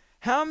about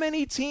how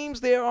many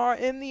teams there are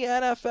in the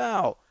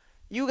NFL,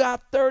 you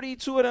got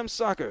 32 of them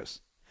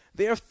suckers.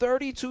 There are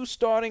 32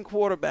 starting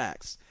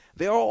quarterbacks.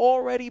 There are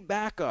already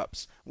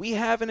backups. We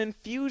have an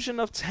infusion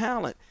of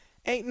talent.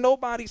 Ain't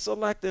nobody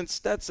selecting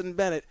Stetson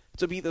Bennett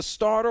to be the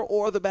starter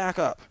or the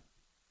backup.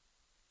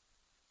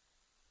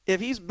 If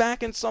he's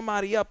backing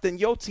somebody up, then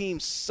your team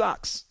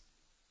sucks.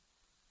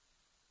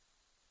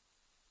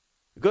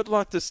 Good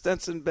luck to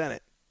Stetson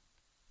Bennett.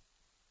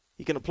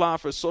 He can apply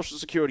for Social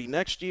Security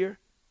next year.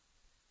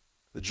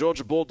 The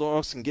Georgia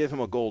Bulldogs can give him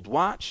a gold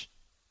watch.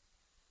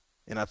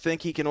 And I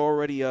think he can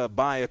already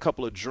buy a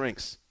couple of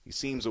drinks. He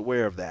seems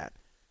aware of that.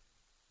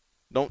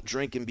 Don't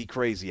drink and be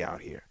crazy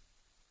out here.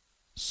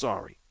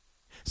 Sorry.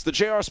 It's the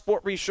JR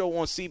Sport Brief Show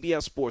on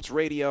CBS Sports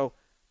Radio.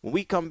 When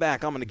we come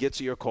back, I'm going to get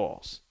to your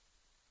calls.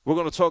 We're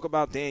going to talk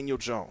about Daniel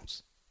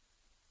Jones.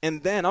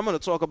 And then I'm going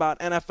to talk about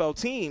NFL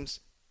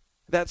teams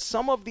that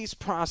some of these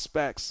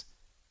prospects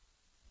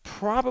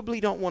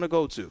probably don't want to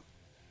go to.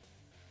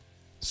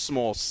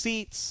 Small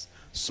seats,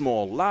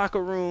 small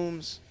locker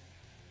rooms,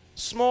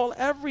 small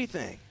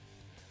everything.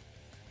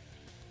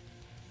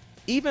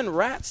 Even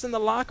rats in the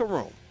locker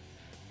room.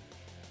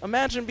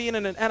 Imagine being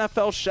in an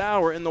NFL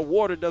shower and the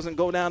water doesn't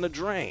go down the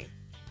drain.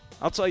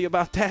 I'll tell you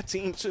about that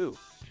team too.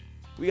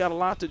 We got a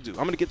lot to do. I'm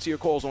going to get to your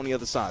calls on the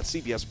other side.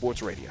 CBS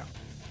Sports Radio.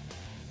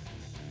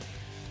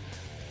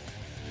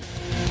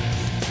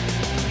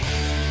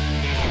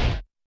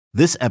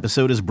 This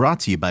episode is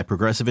brought to you by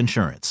Progressive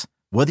Insurance.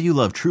 Whether you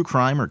love true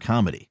crime or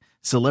comedy,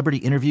 celebrity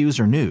interviews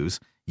or news,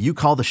 you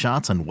call the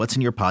shots on what's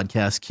in your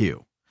podcast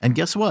queue. And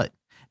guess what?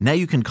 Now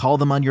you can call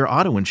them on your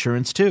auto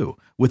insurance too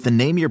with the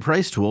Name Your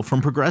Price tool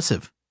from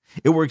Progressive.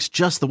 It works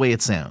just the way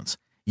it sounds.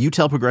 You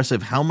tell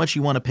Progressive how much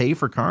you want to pay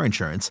for car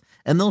insurance,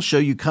 and they'll show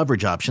you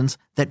coverage options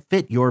that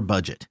fit your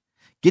budget.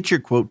 Get your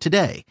quote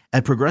today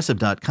at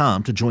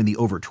Progressive.com to join the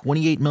over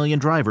 28 million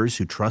drivers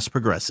who trust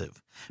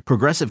Progressive.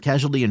 Progressive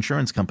Casualty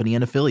Insurance Company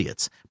and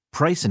Affiliates.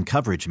 Price and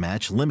coverage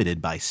match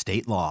limited by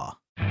state law.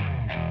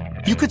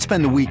 You could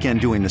spend the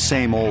weekend doing the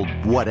same old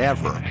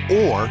whatever,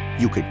 or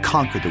you could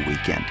conquer the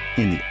weekend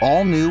in the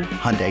all-new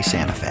Hyundai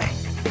Santa Fe.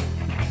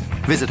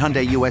 Visit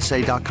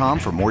HyundaiUSA.com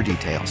for more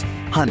details.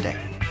 Hyundai,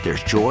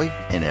 there's joy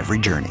in every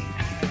journey.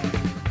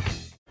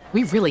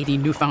 We really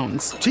need new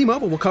phones.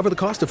 T-Mobile will cover the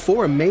cost of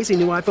 4 amazing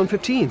new iPhone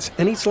 15s,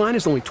 and each line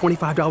is only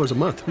 $25 a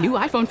month. New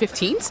iPhone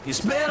 15s?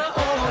 It's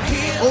better over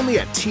here. Only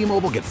at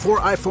T-Mobile, get 4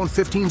 iPhone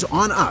 15s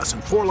on us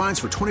and 4 lines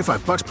for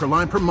 $25 per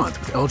line per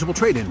month with eligible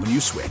trade-in when you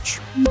switch.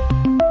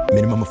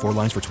 Minimum of 4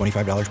 lines for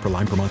 $25 per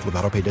line per month with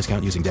autopay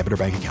discount using debit or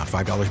bank account.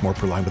 $5 more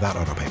per line without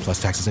autopay,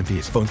 plus taxes and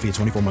fees. Phone fee at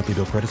 24 monthly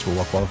bill credits for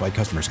well-qualified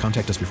customers.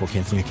 Contact us before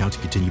canceling account to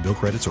continue bill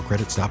credits or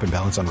credit stop and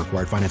balance on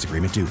required finance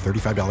agreement due.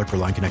 $35 per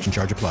line connection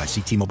charge applies.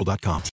 See T-Mobile.com.